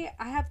basically,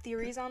 I have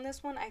theories on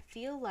this one. I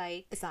feel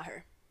like it's not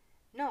her.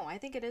 No, I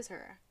think it is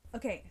her.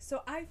 Okay,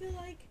 so I feel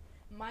like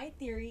my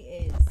theory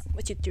is.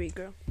 What's your theory,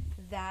 girl?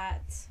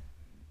 That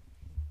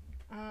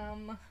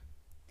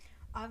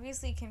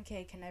obviously Kim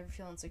K can never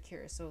feel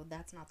insecure, so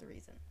that's not the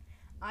reason.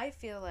 I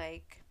feel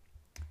like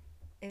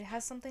it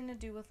has something to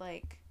do with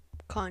like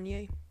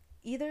Kanye.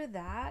 Either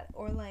that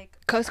or like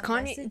cause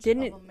Kanye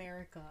didn't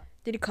America.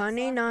 Did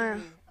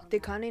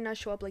Kanye not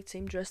show up like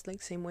same dress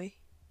like same way?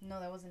 No,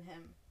 that wasn't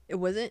him. It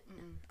wasn't.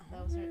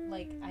 That was her,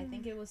 like I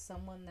think it was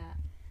someone that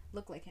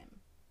looked like him.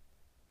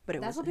 But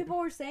that's what people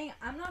were saying.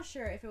 I'm not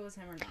sure if it was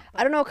him or not.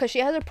 I don't know, cause she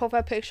has her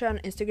profile picture on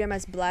Instagram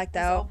as blacked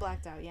out. All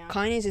blacked out, yeah.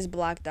 Kanye's is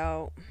blacked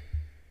out.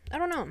 I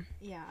don't know.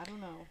 Yeah, I don't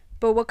know.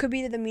 But what could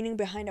be the meaning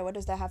behind it? What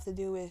does that have to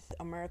do with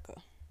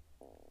America?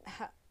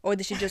 Or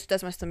did she just?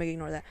 Does my stomach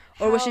ignore that?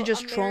 Or was she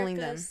just trolling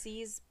them? America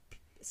sees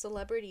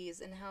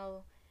celebrities and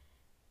how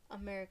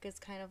America's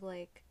kind of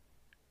like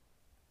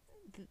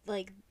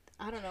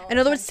I don't know. In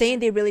other words, saying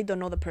they really don't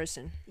know the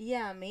person.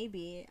 Yeah,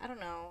 maybe. I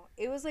don't know.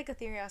 It was like a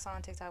theory I saw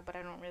on TikTok, but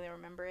I don't really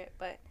remember it.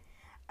 But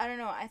I don't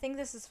know. I think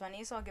this is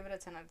funny, so I'll give it a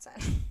 10 out of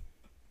 10.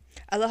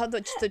 I love how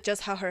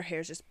just how her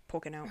hair's just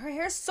poking out. Her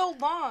hair's so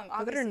long. Obviously.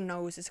 Look at her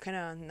nose. It's kind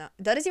of not.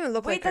 That doesn't even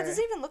look like her. Wait, that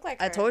doesn't even look like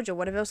her. I told you.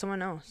 What if it was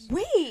someone else?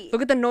 Wait.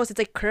 Look at the nose. It's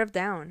like curved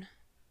down.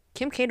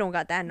 Kim K don't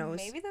got that nose.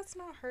 Maybe that's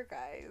not her,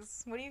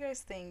 guys. What do you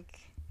guys think?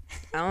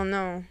 I don't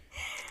know.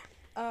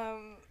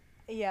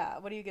 Yeah.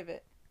 What do you give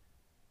it?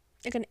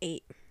 Like an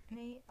 8.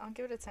 I'll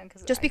give it a 10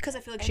 because I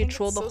feel like she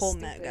trolled the whole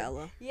Met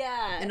Gala.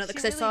 Yeah, I know,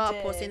 because I saw a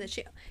posting that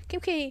Kim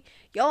K,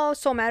 y'all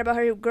so mad about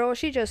her, girl.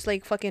 She just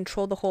like fucking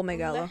trolled the whole Met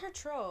Gala. Let her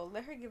troll.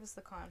 Let her give us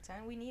the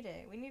content. We need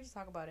it. We need to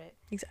talk about it.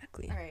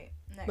 Exactly. All right.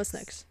 Next. What's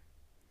next?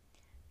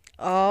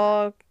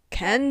 Oh,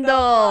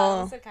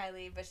 Kendall. So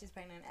Kylie, but she's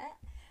pregnant.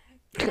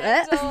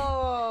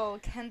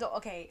 Kendall.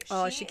 Okay.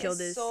 Oh, she killed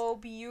this. So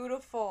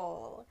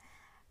beautiful.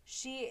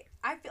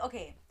 I feel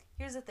okay.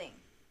 Here's the thing.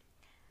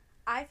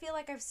 I feel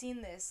like I've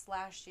seen this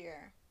last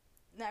year.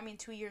 No, I mean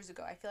 2 years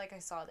ago. I feel like I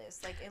saw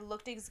this. Like it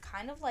looked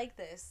kind of like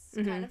this,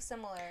 kind of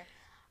similar.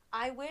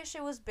 I wish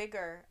it was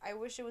bigger. I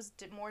wish it was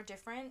more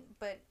different,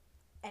 but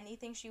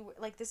anything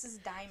like this is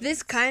diamonds.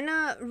 This kind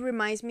of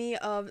reminds me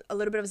of a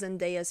little bit of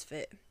Zendaya's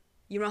fit.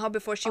 You know how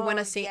before she went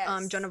to Saint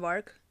Joan of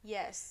Arc?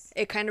 Yes.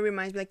 It kind of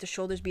reminds me like the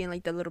shoulders being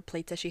like the little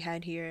plates that she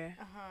had here.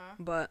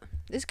 But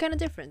it's kind of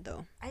different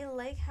though. I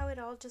like how it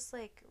all just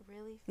like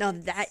really fits. Now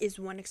that is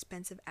one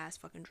expensive ass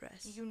fucking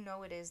dress. You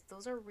know it is.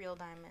 Those are real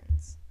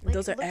diamonds. Like,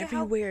 those are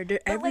everywhere.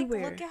 They're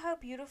everywhere. Like, look at how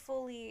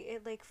beautifully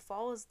it like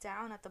falls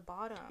down at the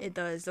bottom. It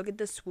does. Look at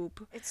the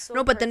swoop. It's so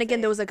No, but then again,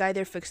 perfect. there was a guy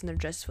there fixing their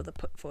dresses for the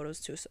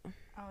photos too. So.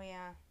 Oh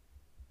yeah.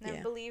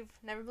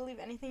 Never believe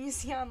anything you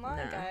see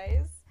online,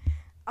 guys.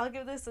 I'll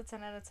give this a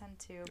 10 out of 10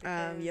 too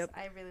because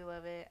I really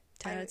love it.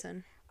 10 out of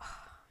 10.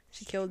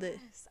 She killed it.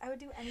 I would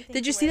do anything.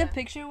 Did you see the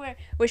picture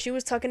where she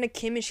was talking to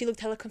Kim and she looked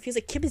hella confused?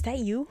 Like, Kim, is that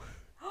you?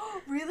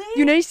 Really?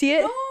 You didn't see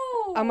it? No.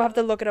 I'm gonna have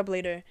to look it up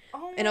later.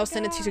 Oh and I'll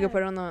send it to you so you can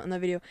put it on the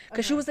video.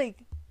 Because she Okay. was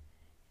like,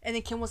 and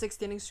then Kim was like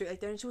standing straight like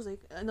there and she was like,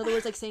 in other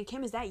words, like saying,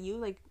 Kim, is that you?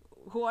 Like,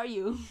 who are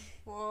you?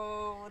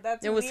 Whoa,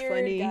 that's It was weird,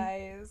 funny.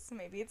 guys.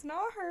 Maybe it's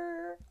not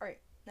her. All right,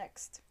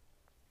 next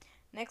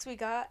we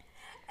got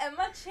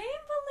Emma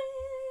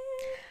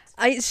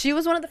Chamberlain. She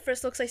was one of the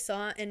first looks I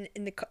saw, and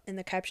in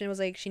the caption it was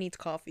like, she needs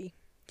coffee.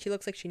 She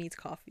looks like she needs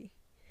coffee.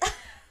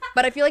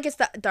 But I feel like it's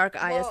that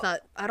dark eye. It's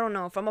not. I don't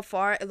know. From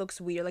afar, it looks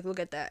weird. Like, look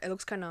at that. It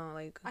looks kind of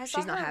like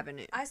she's not having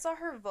it. I saw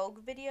her Vogue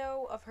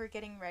video of her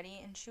getting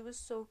ready, and she was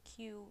so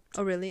cute.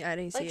 Oh really? I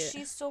didn't see it. Like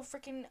she's so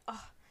freaking.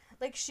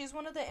 Like she's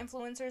one of the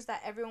influencers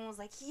that everyone was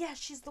like, yeah,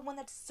 she's the one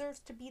that deserves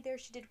to be there.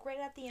 She did great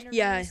at the interviews.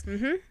 Yeah.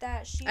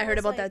 That she. I heard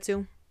about that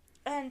too.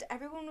 And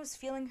everyone was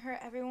feeling her.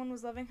 Everyone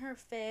was loving her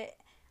fit.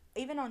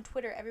 Even on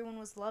Twitter, everyone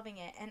was loving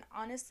it. And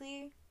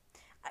honestly,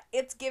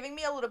 it's giving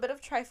me a little bit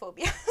of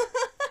triphobia.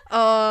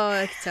 Oh,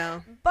 I can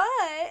tell.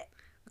 But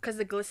because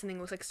the glistening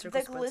looks like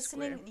circles. The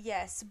glistening,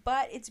 yes,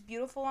 but it's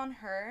beautiful on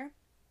her.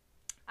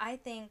 I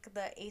think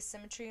the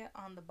asymmetry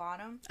on the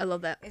bottom. I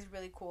love that. Is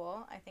really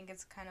cool. I think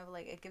it's kind of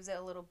like it gives it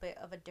a little bit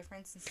of a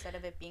difference instead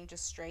of it being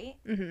just straight.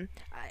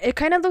 It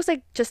kind of looks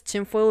like just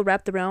tinfoil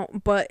wrapped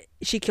around, but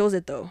she kills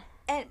it though.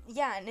 And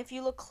yeah, and if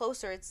you look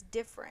closer, it's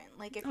different.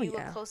 Like if you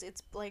look close,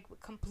 it's like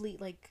complete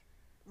like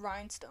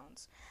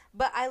rhinestones.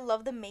 But I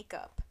love the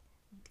makeup.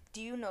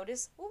 Do you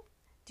notice?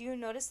 Do you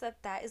notice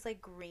that is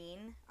like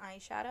green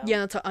eyeshadow?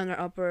 Yeah, on her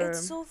upper.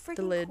 It's so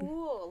freaking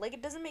cool. Like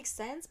it doesn't make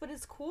sense, but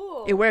it's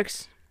cool. It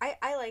works.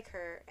 I like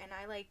her, and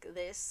I like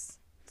this.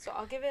 So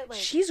I'll give it like.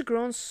 She's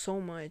grown so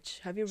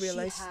much. Have you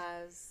realized?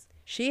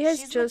 She has.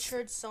 She's just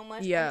matured so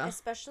much. Yeah. And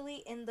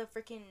especially in the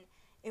freaking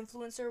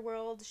influencer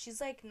world,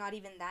 she's like not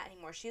even that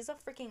anymore. She's a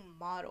freaking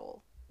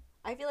model.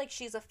 I feel like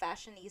she's a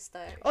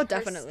fashionista. Oh,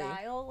 definitely. Her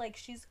style, like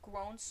she's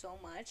grown so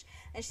much,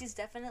 and she's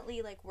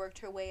definitely like worked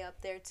her way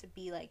up there to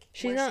be like.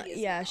 She's not.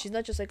 Now. She's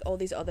not just like all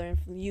these other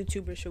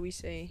YouTubers, shall we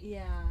say?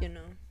 Yeah. You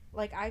know.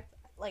 Like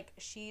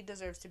she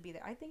deserves to be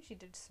there. I think she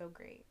did so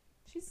great.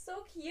 She's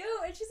so cute,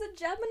 and she's a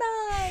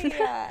Gemini.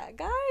 Yeah,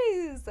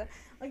 guys,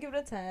 I'll give it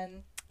a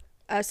 10.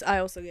 I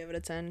also gave it a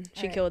 10.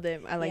 She killed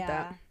it. I like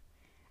that.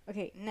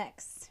 Okay,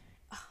 next.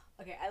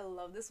 Okay, I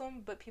love this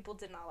one, but people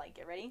did not like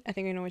it. Ready? I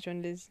think I know which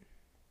one it is.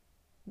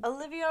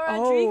 Olivia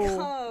Rodrigo.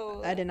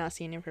 Oh, I did not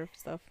see any of her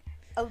stuff.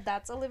 Oh,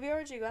 that's Olivia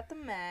Rodrigo at the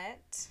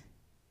Met.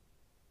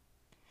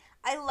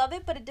 I love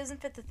it, but it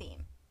doesn't fit the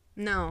theme.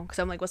 No, because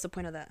I'm like, what's the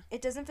point of that?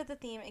 It doesn't fit the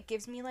theme. It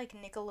gives me like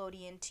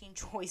Nickelodeon Teen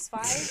Choice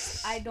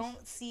vibes. I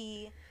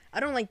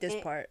don't like this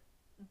part.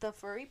 The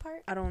furry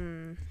part? I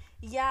don't.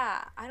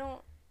 Yeah, I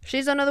don't.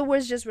 She's, in other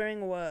words, just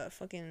wearing what?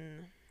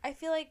 Fucking. I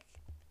feel like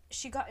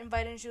she got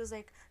invited and she was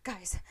like,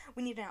 guys,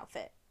 we need an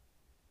outfit.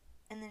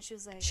 And then she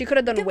was like, she could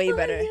have done way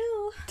better.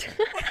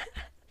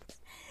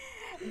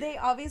 They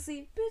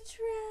obviously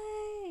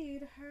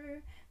betrayed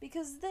her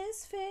because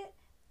this fit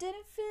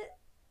didn't fit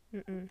the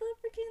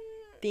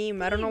freaking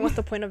theme. I don't know what's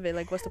the point of it.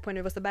 Like, what's the point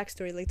of it? What's the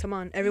backstory? Like, come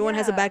on. Everyone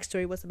has a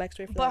backstory. What's the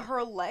backstory for that? But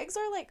her legs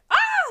are like,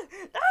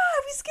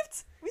 we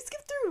skipped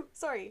through.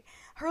 Sorry.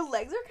 Her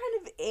legs are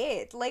kind of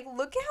it. Like,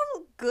 look at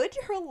how good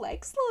her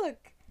legs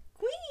look.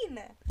 Queen.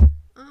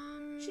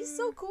 She's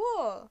so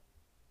cool.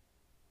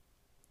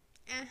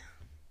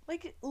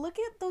 Like, look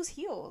at those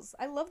heels.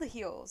 I love the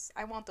heels.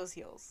 I want those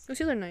heels. Those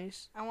heels are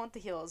nice. I want the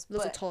heels.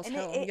 Those are tall as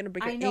hell. You're gonna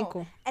break your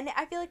ankle. And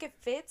I feel like it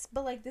fits,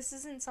 but like this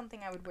isn't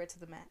something I would wear to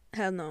the Met.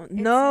 Hell no. It's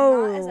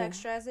not as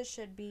extra as it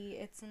should be.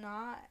 It's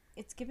not.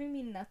 It's giving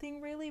me nothing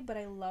really, but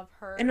I love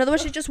her. In other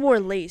words, she just wore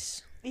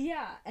lace.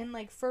 Yeah, and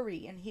like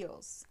furry and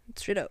heels.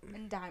 Straight up.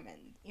 And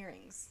diamond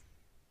earrings.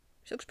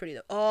 She looks pretty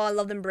though. Oh, I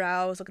love them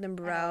brows. Look at them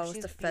brows.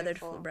 The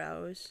feathered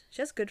brows.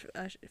 She has good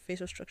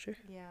facial structure.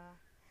 Yeah.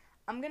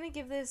 I'm gonna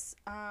give this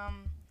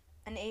an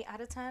 8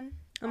 out of 10.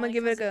 I'm gonna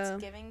give it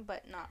it's giving,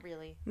 but not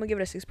really. I'm gonna give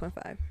it a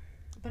 6.5.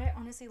 But I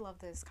honestly love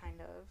this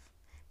kind of,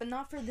 but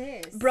not for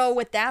this. Bro,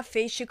 with that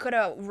face, she could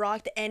have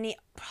rocked any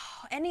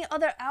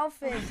other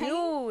outfit,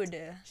 right?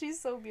 dude. She's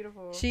so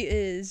beautiful. She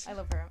is. I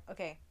love her.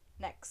 Okay,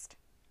 next.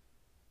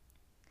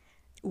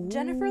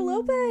 Jennifer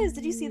Lopez.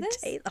 Did you see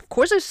this? Of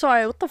course I saw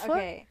it. What the fuck?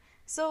 Okay.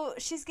 So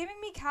she's giving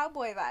me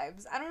cowboy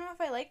vibes. I don't know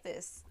if I like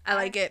this. I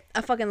like it.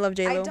 I fucking love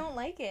J-Lo. I don't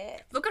like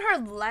it. Look at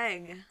her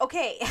leg.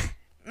 Okay.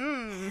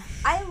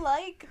 I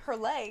like her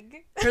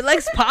leg. Her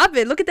legs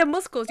popping. Look at the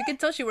muscles. You can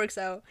tell she works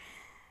out.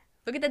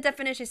 Look at the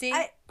definition. See?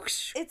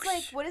 It's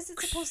like, what is it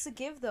supposed to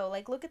give though?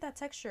 Like, look at that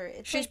texture.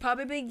 She's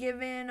probably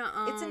given.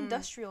 It's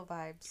industrial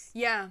vibes.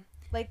 Yeah.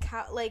 Like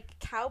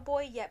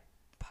cowboy yet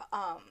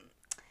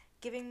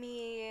giving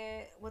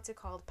me what's it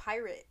called?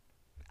 Pirate.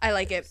 I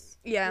like it.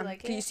 Yeah. You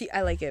like Can it? you see?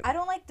 I like it. I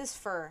don't like this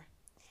fur.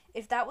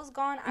 If that was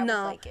gone, I would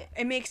like it.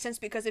 It makes sense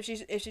because if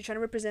she's trying to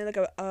represent like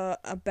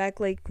a back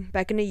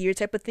in the year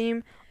type of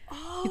theme,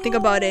 you think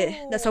about it.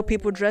 That's how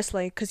people dress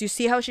like. Cause you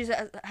see how she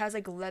has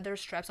like leather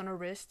straps on her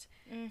wrist.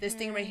 Mm-hmm. This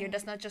thing right here,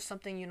 that's not just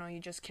something you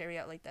just carry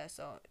out like that.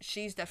 So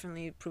she's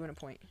definitely proven a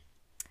point.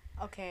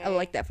 Okay. I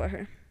like that for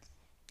her.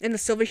 And the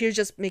silver here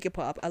just make it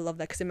pop. I love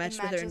that because it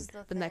matches with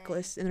her the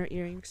necklace and her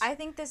earrings. I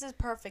think this is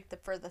perfect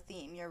for the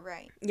theme. You're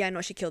right. Yeah, I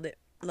know she killed it.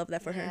 Love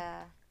that for her.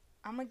 Yeah,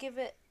 I'm gonna give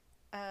it.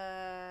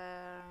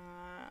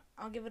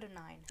 I'll give it a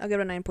 9. I'll give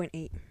it a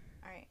 9.8.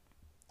 All right.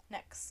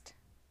 Next,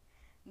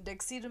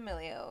 Dixie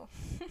D'Amelio.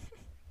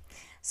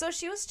 So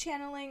she was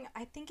channeling.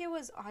 I think it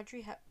was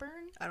Audrey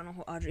Hepburn. I don't know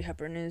who Audrey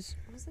Hepburn is.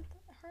 Was it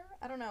her?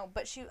 I don't know,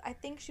 but I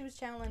think she was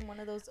channeling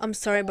one of those. I'm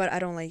sorry, but I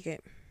don't like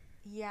it.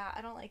 Yeah,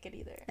 I don't like it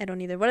either. I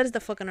don't either. What is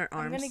the fuck on her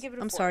arms? I'm gonna give it a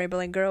 4. I'm sorry, but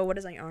like, girl, what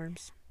is on your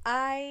arms?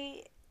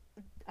 I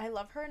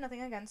love her.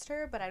 Nothing against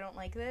her, but I don't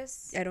like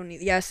this. I don't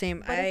need. Yeah,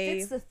 same. But it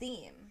fits the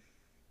theme.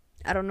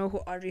 I don't know who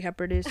Audrey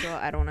Hepburn is, so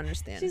I don't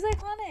understand. She's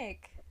iconic.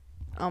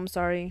 I'm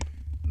sorry.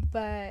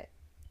 But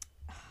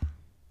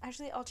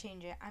actually, I'll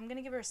change it. I'm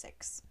gonna give her a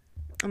 6.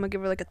 I'm gonna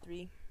give her like a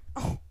 3.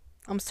 Oh,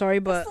 I'm sorry,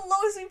 but that's the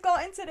lowest we've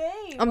gotten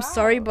today. I'm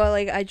sorry, but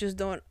like I just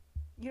don't.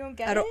 You don't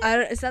get it.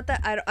 It's not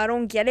that I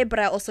don't get it, but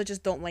I also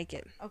just don't like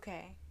it.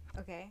 Okay.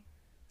 Okay.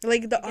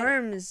 Like the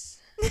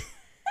arms.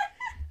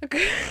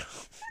 Okay.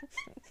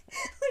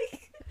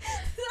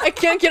 I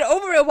can't get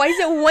over it. Why is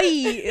it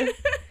white?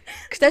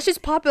 Cause that's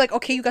just popping. Like,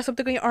 okay, you got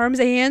something on your arms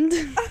and.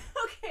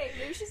 Okay,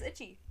 maybe she's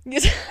itchy.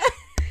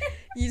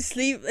 You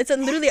sleeve. It's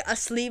literally a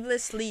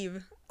sleeveless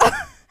sleeve.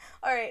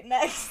 All right,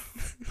 next.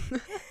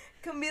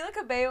 Camila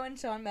Cabello and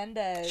Shawn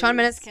Mendes. Shawn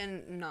Mendes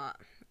cannot.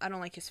 I don't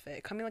like his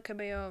fit. Camila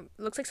Cabello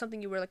looks like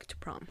something you wear like to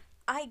prom.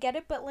 I get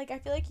it, but like I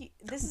feel like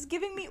this is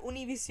giving me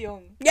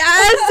Univision.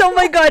 Yes! Oh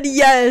my god,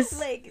 yes!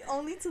 Like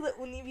only to the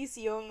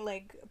Univision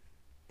like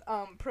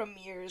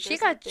premieres. She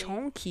got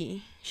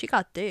chunky. She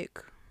got thick.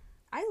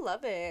 I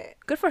love it.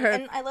 Good for her.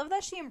 And I love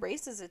that she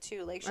embraces it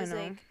too. Like she's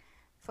like,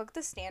 fuck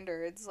the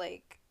standards.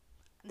 Like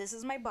this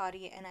is my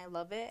body and I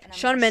love it. And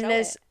Shawn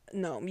Mendes,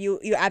 no, you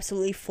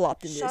absolutely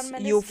flopped in this. Shawn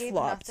Mendes you gave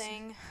flopped.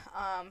 Nothing.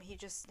 He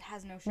just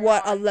has no shirt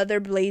What, on. a leather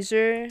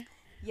blazer?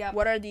 Yeah.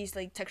 What are these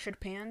like textured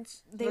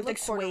pants? They look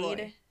like corduroy.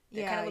 suede.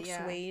 They kind of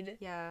look suede.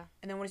 Yeah.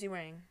 And then what is he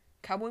wearing?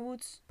 Cowboy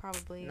boots?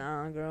 Probably.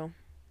 Nah, girl.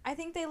 I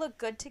think they look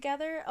good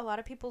together. A lot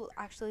of people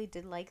actually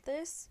did like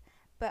this,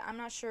 but I'm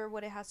not sure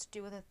what it has to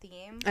do with a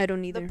theme. I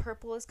don't either. The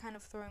purple is kind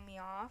of throwing me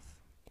off.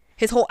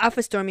 His whole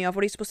outfit's throwing me off.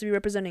 What are you supposed to be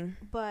representing?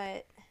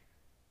 But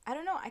I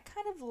don't know. I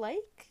kind of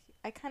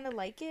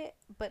like it,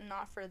 but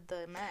not for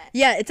the Met.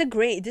 Yeah,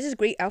 this is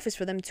great outfits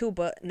for them too,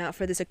 but not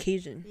for this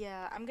occasion.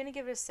 Yeah, I'm gonna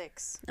give it a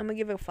 6. I'm gonna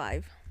give it a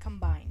 5.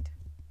 Combined.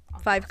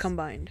 5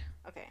 combined.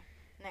 Okay,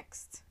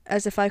 next.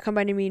 As a 5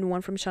 combined, you mean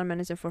 1 from Shawn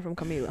Mendes and 4 from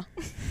Camila.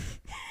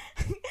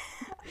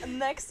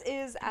 Next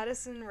is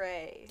Addison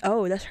Rae.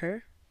 Oh, that's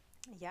her?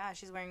 Yeah,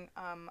 she's wearing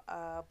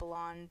a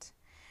blonde.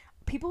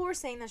 People were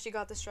saying that she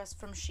got this dress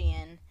from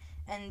Shein,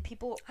 and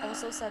people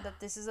also said that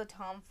this is a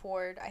Tom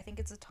Ford. I think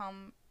it's a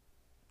Tom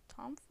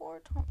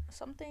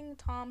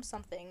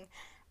something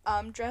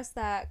dress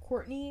that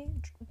Courtney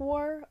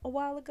wore a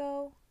while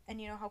ago. And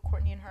you know how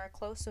Courtney and her are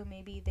close, so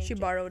maybe she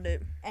borrowed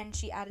it. And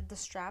she added the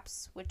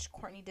straps, which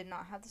Courtney did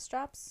not have the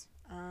straps.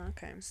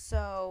 Okay.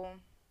 So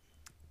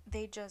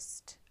they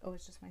just... Oh,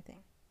 it's just my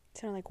thing. It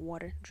sounded like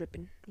water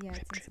dripping. Yeah,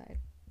 drip, it's drip. inside.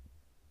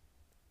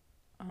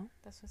 Oh.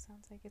 That's what it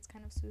sounds like. It's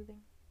kind of soothing.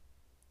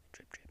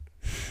 Drip,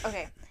 drip.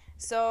 Okay,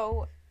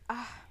 so...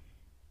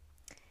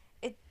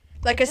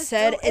 Like I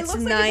said, it's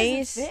nice. Like it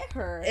doesn't fit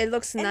her. It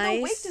looks nice. And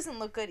the wig doesn't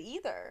look good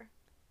either.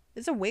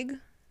 It's a wig?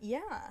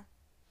 Yeah.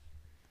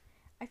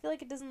 I feel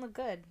like it doesn't look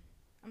good.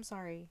 I'm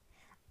sorry.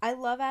 I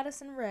love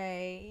Addison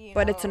Rae.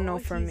 But it's a no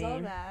for me. All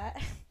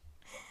that.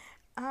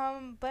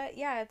 But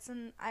yeah,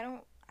 I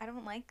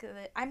don't like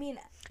it. I mean,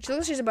 she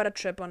looks like she's about to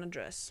trip on a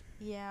dress.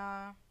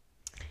 Yeah.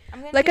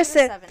 I'm gonna like give I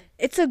said, it a 7.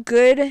 it's a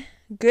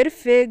good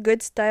fit,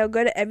 good style,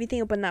 good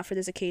everything, but not for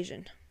this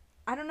occasion.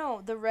 I don't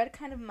know. The red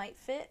kind of might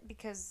fit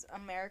because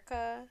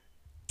America.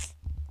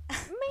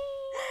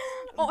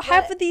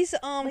 Half of these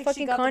like,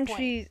 fucking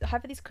countries,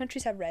 half of these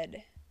countries have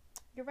red.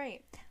 You're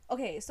right.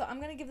 Okay, so I'm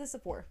gonna give this a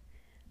 4.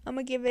 I'm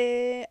gonna give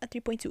it a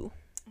 3.2.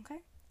 Okay.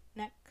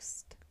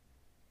 Next,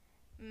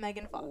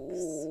 Megan Fox.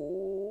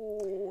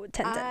 Ooh,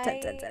 10, 10,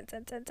 10, 10, 10,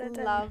 10, 10, 10,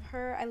 10. Love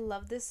her. I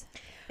love this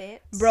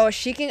fit. Bro,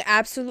 she can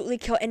absolutely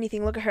kill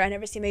anything. Look at her. I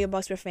never seen Megan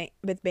Fox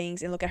with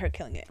bangs, and look at her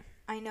killing it.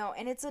 I know,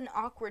 and it's an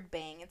awkward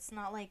bang. It's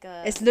not like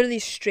a. It's literally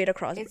straight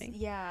across It's bang.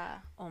 yeah.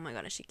 Oh my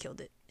god, she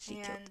killed it. She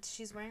killed And it.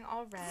 she's wearing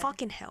all red.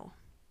 Fucking hell.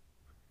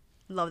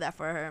 Love that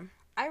for her.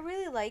 I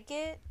really like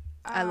it.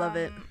 I love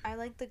it. I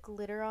like the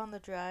glitter on the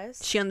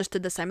dress. She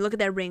understood the sign. Look at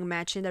that ring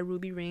matching, that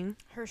ruby ring.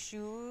 Her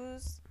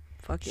shoes.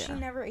 Fuck yeah. She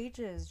never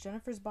ages.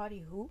 Jennifer's Body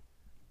who?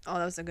 Oh,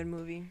 that was a good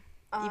movie.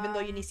 Even though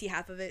you need to see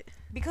half of it.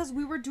 Because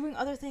we were doing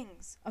other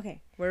things.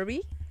 Okay. Were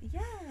we? Yeah.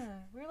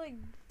 We were like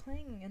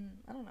playing and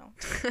I don't know.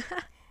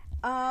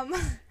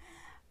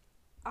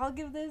 I'll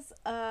give this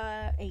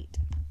 8.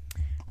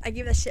 I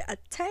give that shit a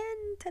 10.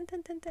 10,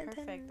 10, 10, 10,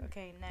 Perfect. 10.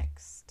 Okay,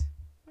 next.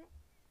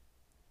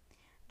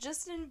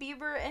 Justin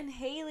Bieber and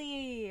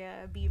Hailey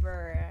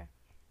Bieber.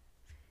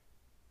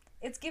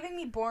 It's giving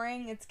me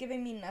boring. It's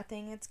giving me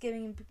nothing. It's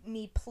giving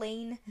me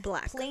plain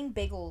Black.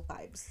 bagel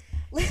vibes.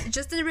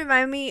 Just to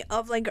remind me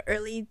of like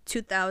early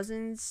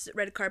 2000s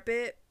red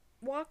carpet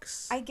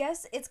walks. I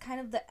guess it's kind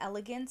of the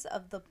elegance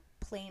of the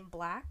plain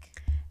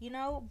black, you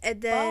know?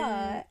 And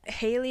then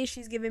Haley,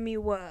 she's giving me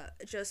what?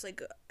 Just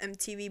like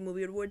MTV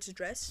Movie Awards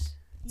dress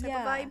type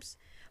of vibes.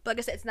 But like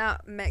I said, it's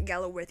not Met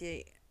Gala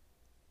worthy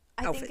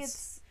outfits. I think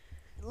it's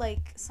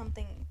like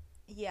something.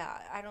 Yeah,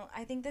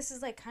 I think this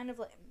is like kind of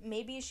like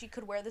maybe she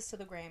could wear this to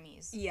the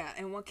Grammys. Yeah,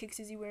 and what kicks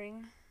is he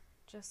wearing?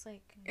 Just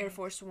like Air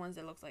Force Ones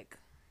that look like.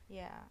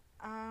 Yeah.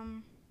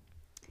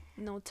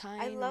 No time.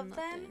 I love no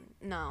them. nothing.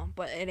 No,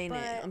 but it ain't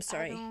But it. I'm I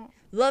sorry. don't-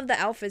 Love the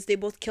outfits. They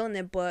both killing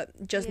it,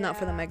 but just not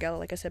for the Yeah. Met Gala,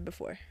 like I said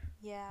before.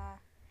 Yeah.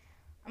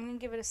 I'm gonna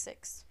give it a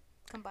 6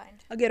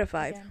 combined. I'll get a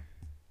 5. Again.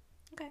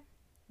 Okay.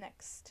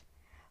 Next.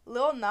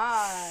 Lil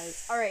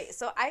Nas. All right.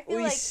 So I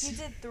feel like he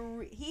did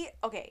 3.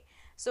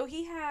 So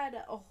he had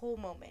a whole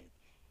moment.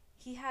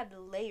 He had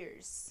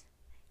layers.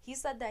 He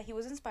said that he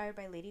was inspired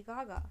by Lady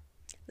Gaga.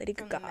 Lady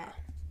from the Gaga. Met.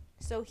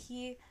 So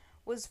he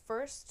was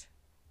first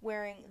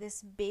wearing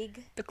this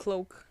big, The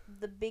cloak.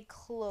 the big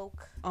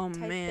cloak. Oh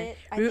type man, bit.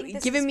 I think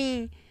this giving is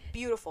me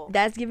beautiful.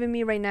 that's giving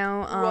me right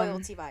now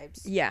Royalty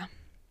vibes. Yeah,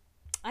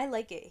 I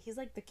like it. He's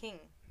like the king.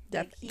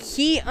 that Like,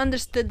 he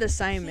understood the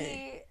assignment.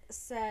 He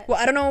said. Well,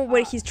 I don't know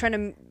what he's trying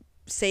to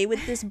say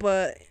with this,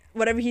 but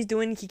whatever he's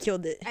doing, he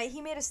killed it.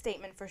 He made a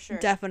statement for sure.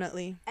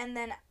 Definitely. And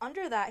then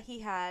under that he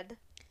had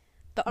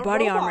The a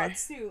body robot armor.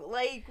 suit.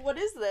 Like, what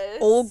is this?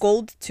 All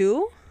gold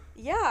too.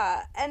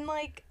 Yeah, and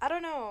like I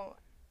don't know,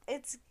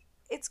 it's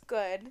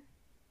good.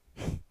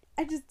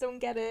 I just don't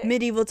get it.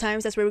 Medieval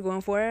times. That's where we're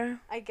going for.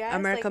 I guess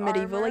America like,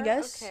 medieval, I armor,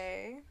 guess.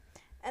 Okay,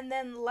 and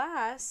then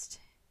last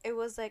it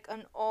was like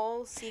an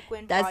all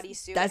sequin That's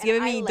bodysuit. that's and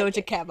giving I me like Doja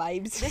it. Cat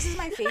vibes. This is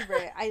my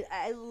favorite.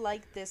 I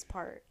like this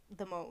part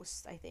the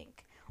most. I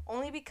think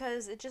only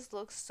because it just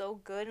looks so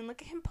good and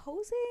look at him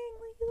posing.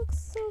 Like he looks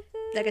so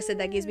good. Like I said,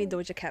 that gives me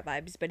Doja Cat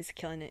vibes, but it's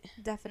killing it.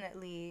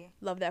 Definitely.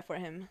 Love that for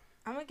him.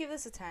 I'm gonna give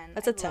this a 10.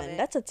 That's I a 10. love it.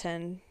 That's a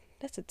 10.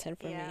 That's a 10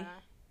 for me.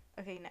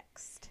 Okay,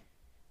 next.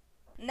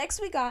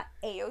 Next we got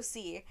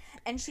AOC,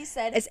 and she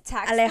said It's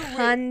tax the rich.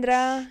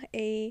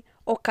 Alejandra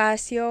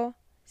Ocasio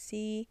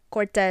C.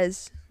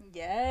 Cortez.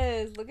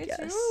 Yes, look at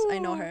Yes, you. I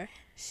know her.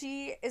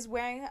 She is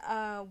wearing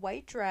a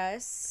white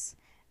dress,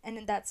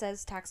 and that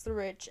says "tax the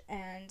rich."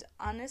 And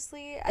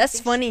honestly, I That's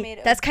think she funny. made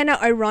That's kind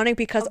of ironic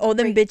because a all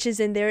them great- bitches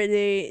in there,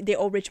 they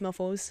all rich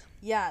mofos.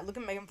 yeah. Look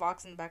at Megan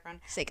Fox in the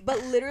background. Sick.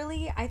 But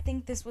literally, I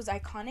think this was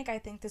iconic. I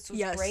think this was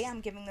Yes. great. I'm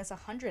giving this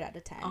 100 out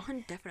of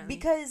 10 definitely.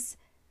 because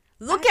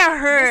Look at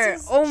her.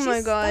 this is- Oh my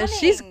she's gosh,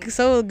 stunning. she's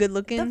so good the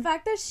looking.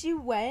 fact that she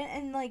went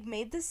and like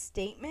made this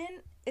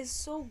statement is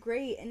so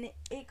great, and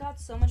it got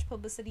so much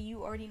publicity.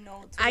 You already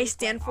know. I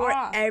stand for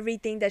off.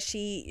 everything that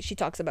she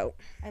talks about.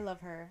 I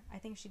love her. I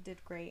think she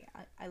did great.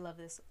 I love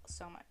this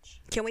so much.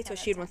 Can't wait till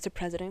 10 she out of runs to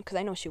president because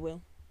I know she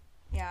will.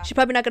 Yeah. She's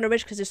probably not gonna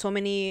rich because there's so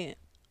many.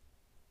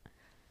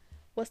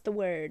 What's the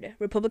word?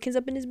 Republicans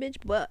up in this bitch,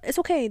 but it's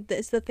okay.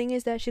 The thing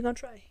is that she's gonna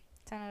try.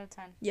 10 out of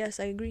 10. Yes,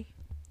 I agree.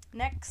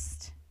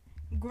 Next,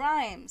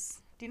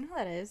 Grimes. Do you know who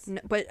that is? No,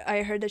 but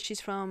I heard that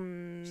she's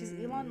from. She's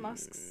Elon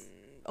Musk's.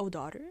 Oh,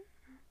 daughter.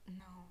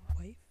 No.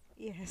 Wife.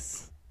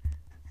 Yes.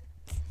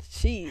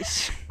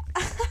 Sheesh.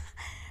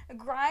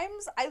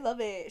 Grimes, I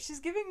love it. She's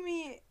giving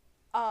me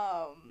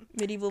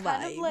Medieval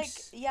kind vibes. of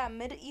like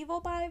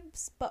medieval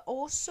vibes, but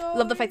also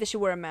Love the fact that she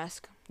wore a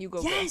mask. You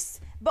go. girl. yes,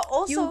 but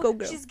also You go,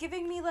 girl. she's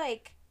giving me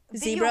like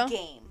Zebra? video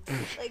game,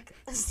 like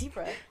a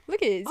zebra.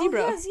 Look at it,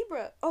 zebra. Oh yeah,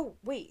 zebra. Oh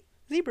wait,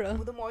 Zebra.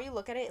 the more you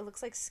look at it, it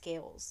looks like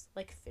scales,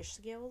 like fish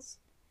scales,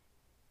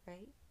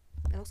 right?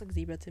 It looks like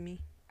zebra to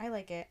me. I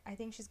like it. I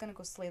think she's gonna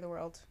go slay the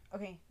world.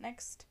 Okay,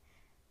 next,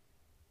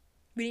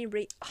 We didn't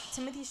rate.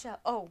 Timothy Chalamet.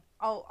 Oh,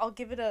 I'll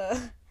give it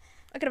a.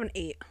 I could have an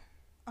 8.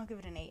 I'll give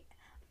it an 8.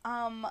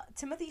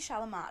 Timothy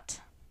Chalamet.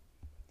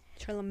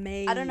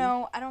 Charlamagne. I don't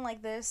know. I don't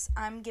like this.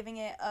 I'm giving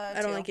it a 2.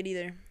 I don't like it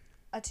either.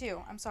 A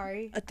 2. I'm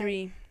sorry. A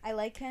 3. I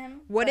like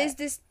him. What but is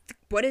this?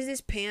 What is this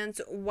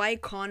pants?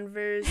 White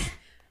Converse.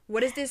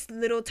 What is this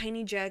little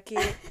tiny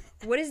jacket?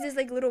 What is this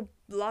like little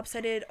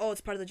lopsided? Oh,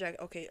 it's part of the jacket.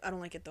 Okay, I don't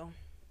like it though.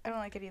 I don't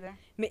like it either.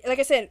 Like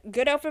I said,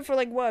 good outfit for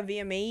like what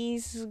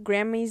VMAs,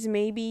 Grammys,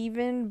 maybe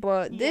even.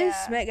 But this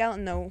Yeah. Met Gala,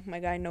 no, my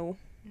guy, no.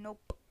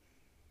 Nope.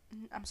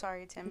 I'm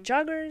sorry, Tim.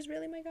 Joggers,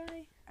 really, my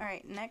guy. All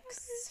right,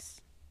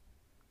 next.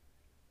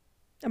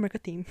 America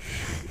theme.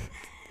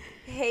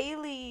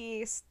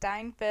 Haley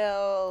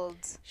Steinfeld.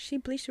 She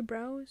bleached her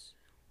brows.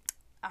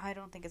 I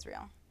don't think it's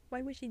real.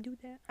 Why would she do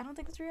that? I don't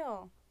think it's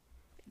real.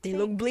 They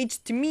look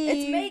bleached to me.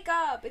 It's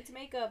makeup. It's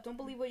makeup. Don't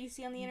believe what you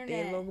see on the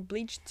internet. They look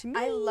bleached to me.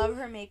 I love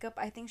her makeup.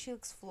 I think she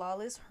looks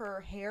flawless.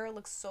 Her hair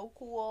looks so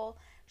cool.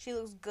 She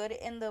looks good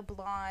in the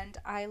blonde.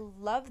 I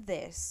love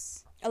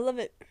this. I love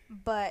it.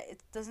 But it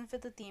doesn't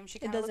fit the theme. She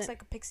kind of looks doesn't.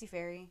 like a pixie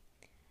fairy.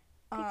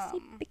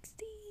 Pixie.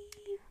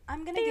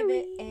 I'm gonna give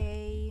it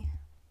a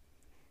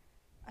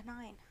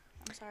 9.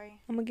 I'm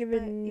sorry. I'm gonna give But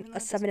it even though a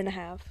it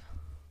 7.5.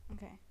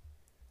 Okay.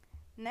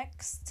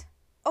 Next.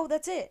 Oh,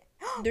 that's it.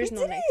 There's We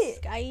no did next,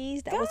 it!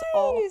 guys. That Guys, was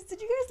all.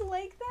 did you guys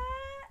like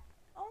that?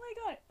 Oh my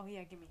god. Oh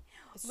yeah, give me.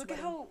 It's Look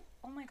sweating. at how.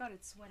 Oh my god,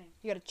 it's sweating.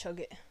 You gotta chug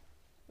it.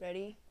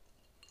 Ready?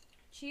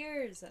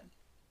 Cheers.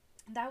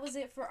 That was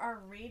it for our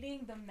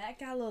rating the Met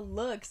Gala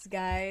looks,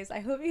 guys.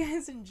 I hope you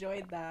guys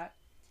enjoyed that.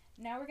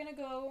 Now we're gonna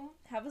go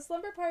have a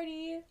slumber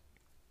party.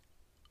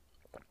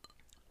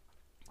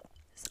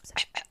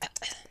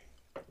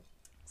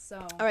 So.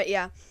 All right,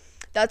 yeah.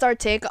 That's our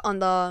take on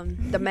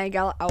the Met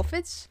Gala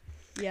outfits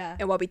Yeah.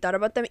 and what we thought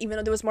about them. Even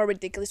though there was more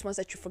ridiculous ones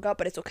that you forgot,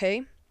 but it's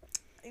okay.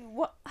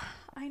 What?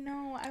 I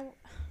know.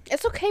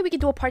 It's okay. We can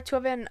do a part 2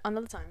 of it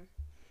another time,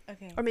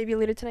 Okay. or maybe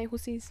later tonight. Who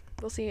sees?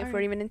 We'll see if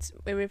we're Alright. even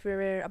if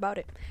we're about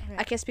it. Okay.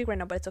 I can't speak right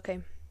now, but it's okay.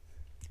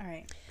 All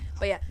right.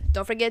 But yeah,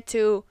 don't forget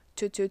to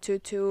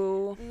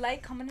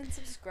Like, comment, and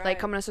subscribe. like,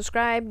 comment, and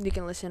subscribe. You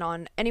can listen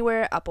on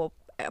anywhere: Apple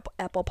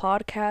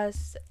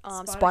Podcasts,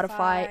 Spotify,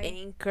 Spotify.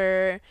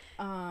 Anchor,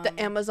 the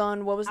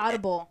Amazon. What was it?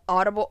 Audible.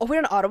 Audible. Oh, we're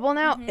on Audible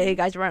now. Mhm. Hey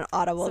guys, we're on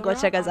Audible. So Go we're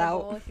check on us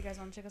Audible out. if you guys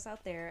want to check us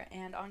out there,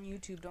 and on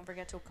YouTube. Don't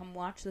forget to come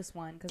watch this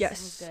one because Yes.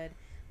 this was good.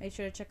 Make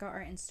sure to check out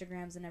our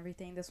Instagrams and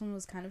everything. This one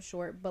was kind of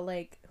short, but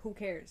like, who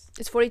cares?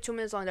 It's 42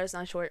 minutes long. That's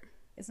not short.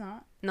 It's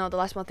not. No, the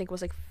last one I think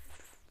was like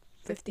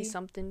 50 50?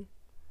 something.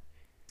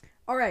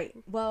 All right.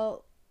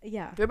 Well,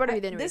 yeah. We're about to be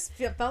done This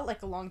felt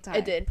like a long time.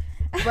 It did.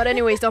 But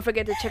anyways, don't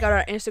forget to check out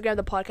our Instagram,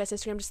 the podcast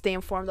Instagram, to stay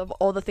informed of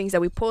all the things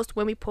that we post,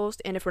 when we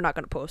post, and if we're not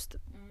gonna post.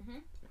 Mm-hmm.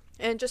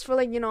 And just for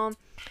like,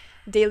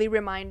 daily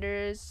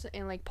reminders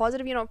and like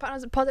positive,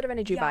 positive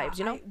energy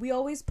vibes, we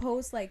always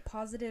post like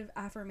positive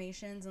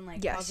affirmations and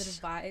like Yes. positive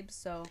vibes.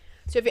 So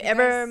So if you're You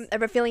guys-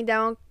 ever feeling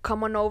down,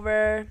 come on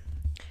over.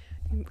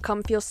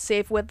 Come feel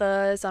safe with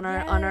us on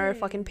our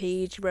fucking Yes.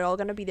 page. We're all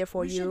gonna be there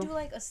for we you. should do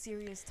like a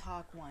serious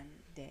talk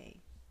one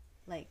day,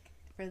 like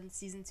for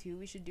season 2.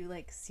 We should do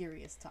like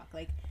serious talk,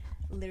 like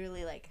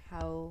literally like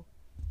how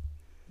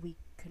we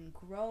can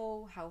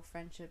grow, how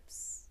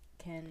friendships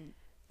can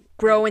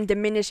Grow and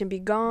diminish and be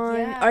gone.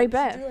 Yeah, All right, we should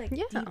bet. do, like,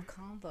 Yeah. deep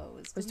combos.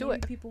 'Cause Let's do maybe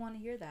it. People want to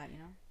hear that,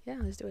 Yeah,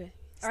 let's do it.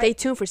 All Stay right.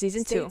 tuned for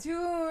season 2. Stay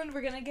tuned.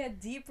 We're gonna get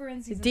deeper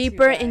in season 2.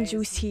 Deeper and guys.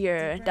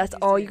 juicier. Deeper That's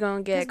and all juicier. you're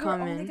gonna get 'Cause we're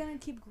only coming. gonna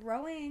keep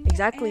growing.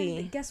 Exactly.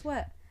 And guess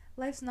what?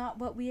 Life's not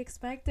what we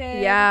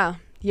expected. Yeah,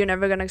 you're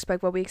never gonna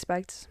expect what we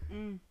expect.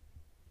 Mm.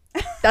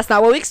 That's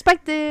not what we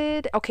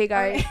expected. Okay,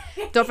 guys.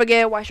 Alright. Don't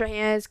forget, wash your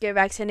hands, get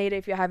vaccinated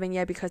if you haven't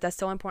yet, because that's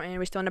so important.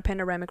 We're still in a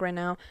pandemic right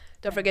now.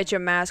 Don't forget your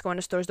mask. Go in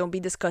the stores. Don't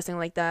be disgusting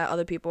like that.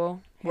 Other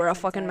people wear a Hand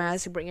fucking sanitize.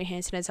 mask. Bring your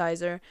hand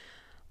sanitizer.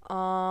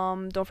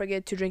 Don't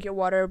forget to drink your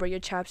water. Bring your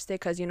chapstick,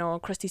 cause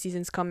crusty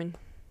season's coming.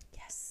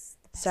 Yes.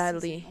 The best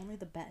Sadly. season, only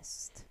the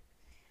best.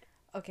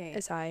 Okay.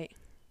 It's alright.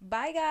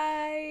 Bye,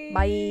 guys.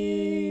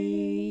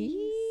 Bye.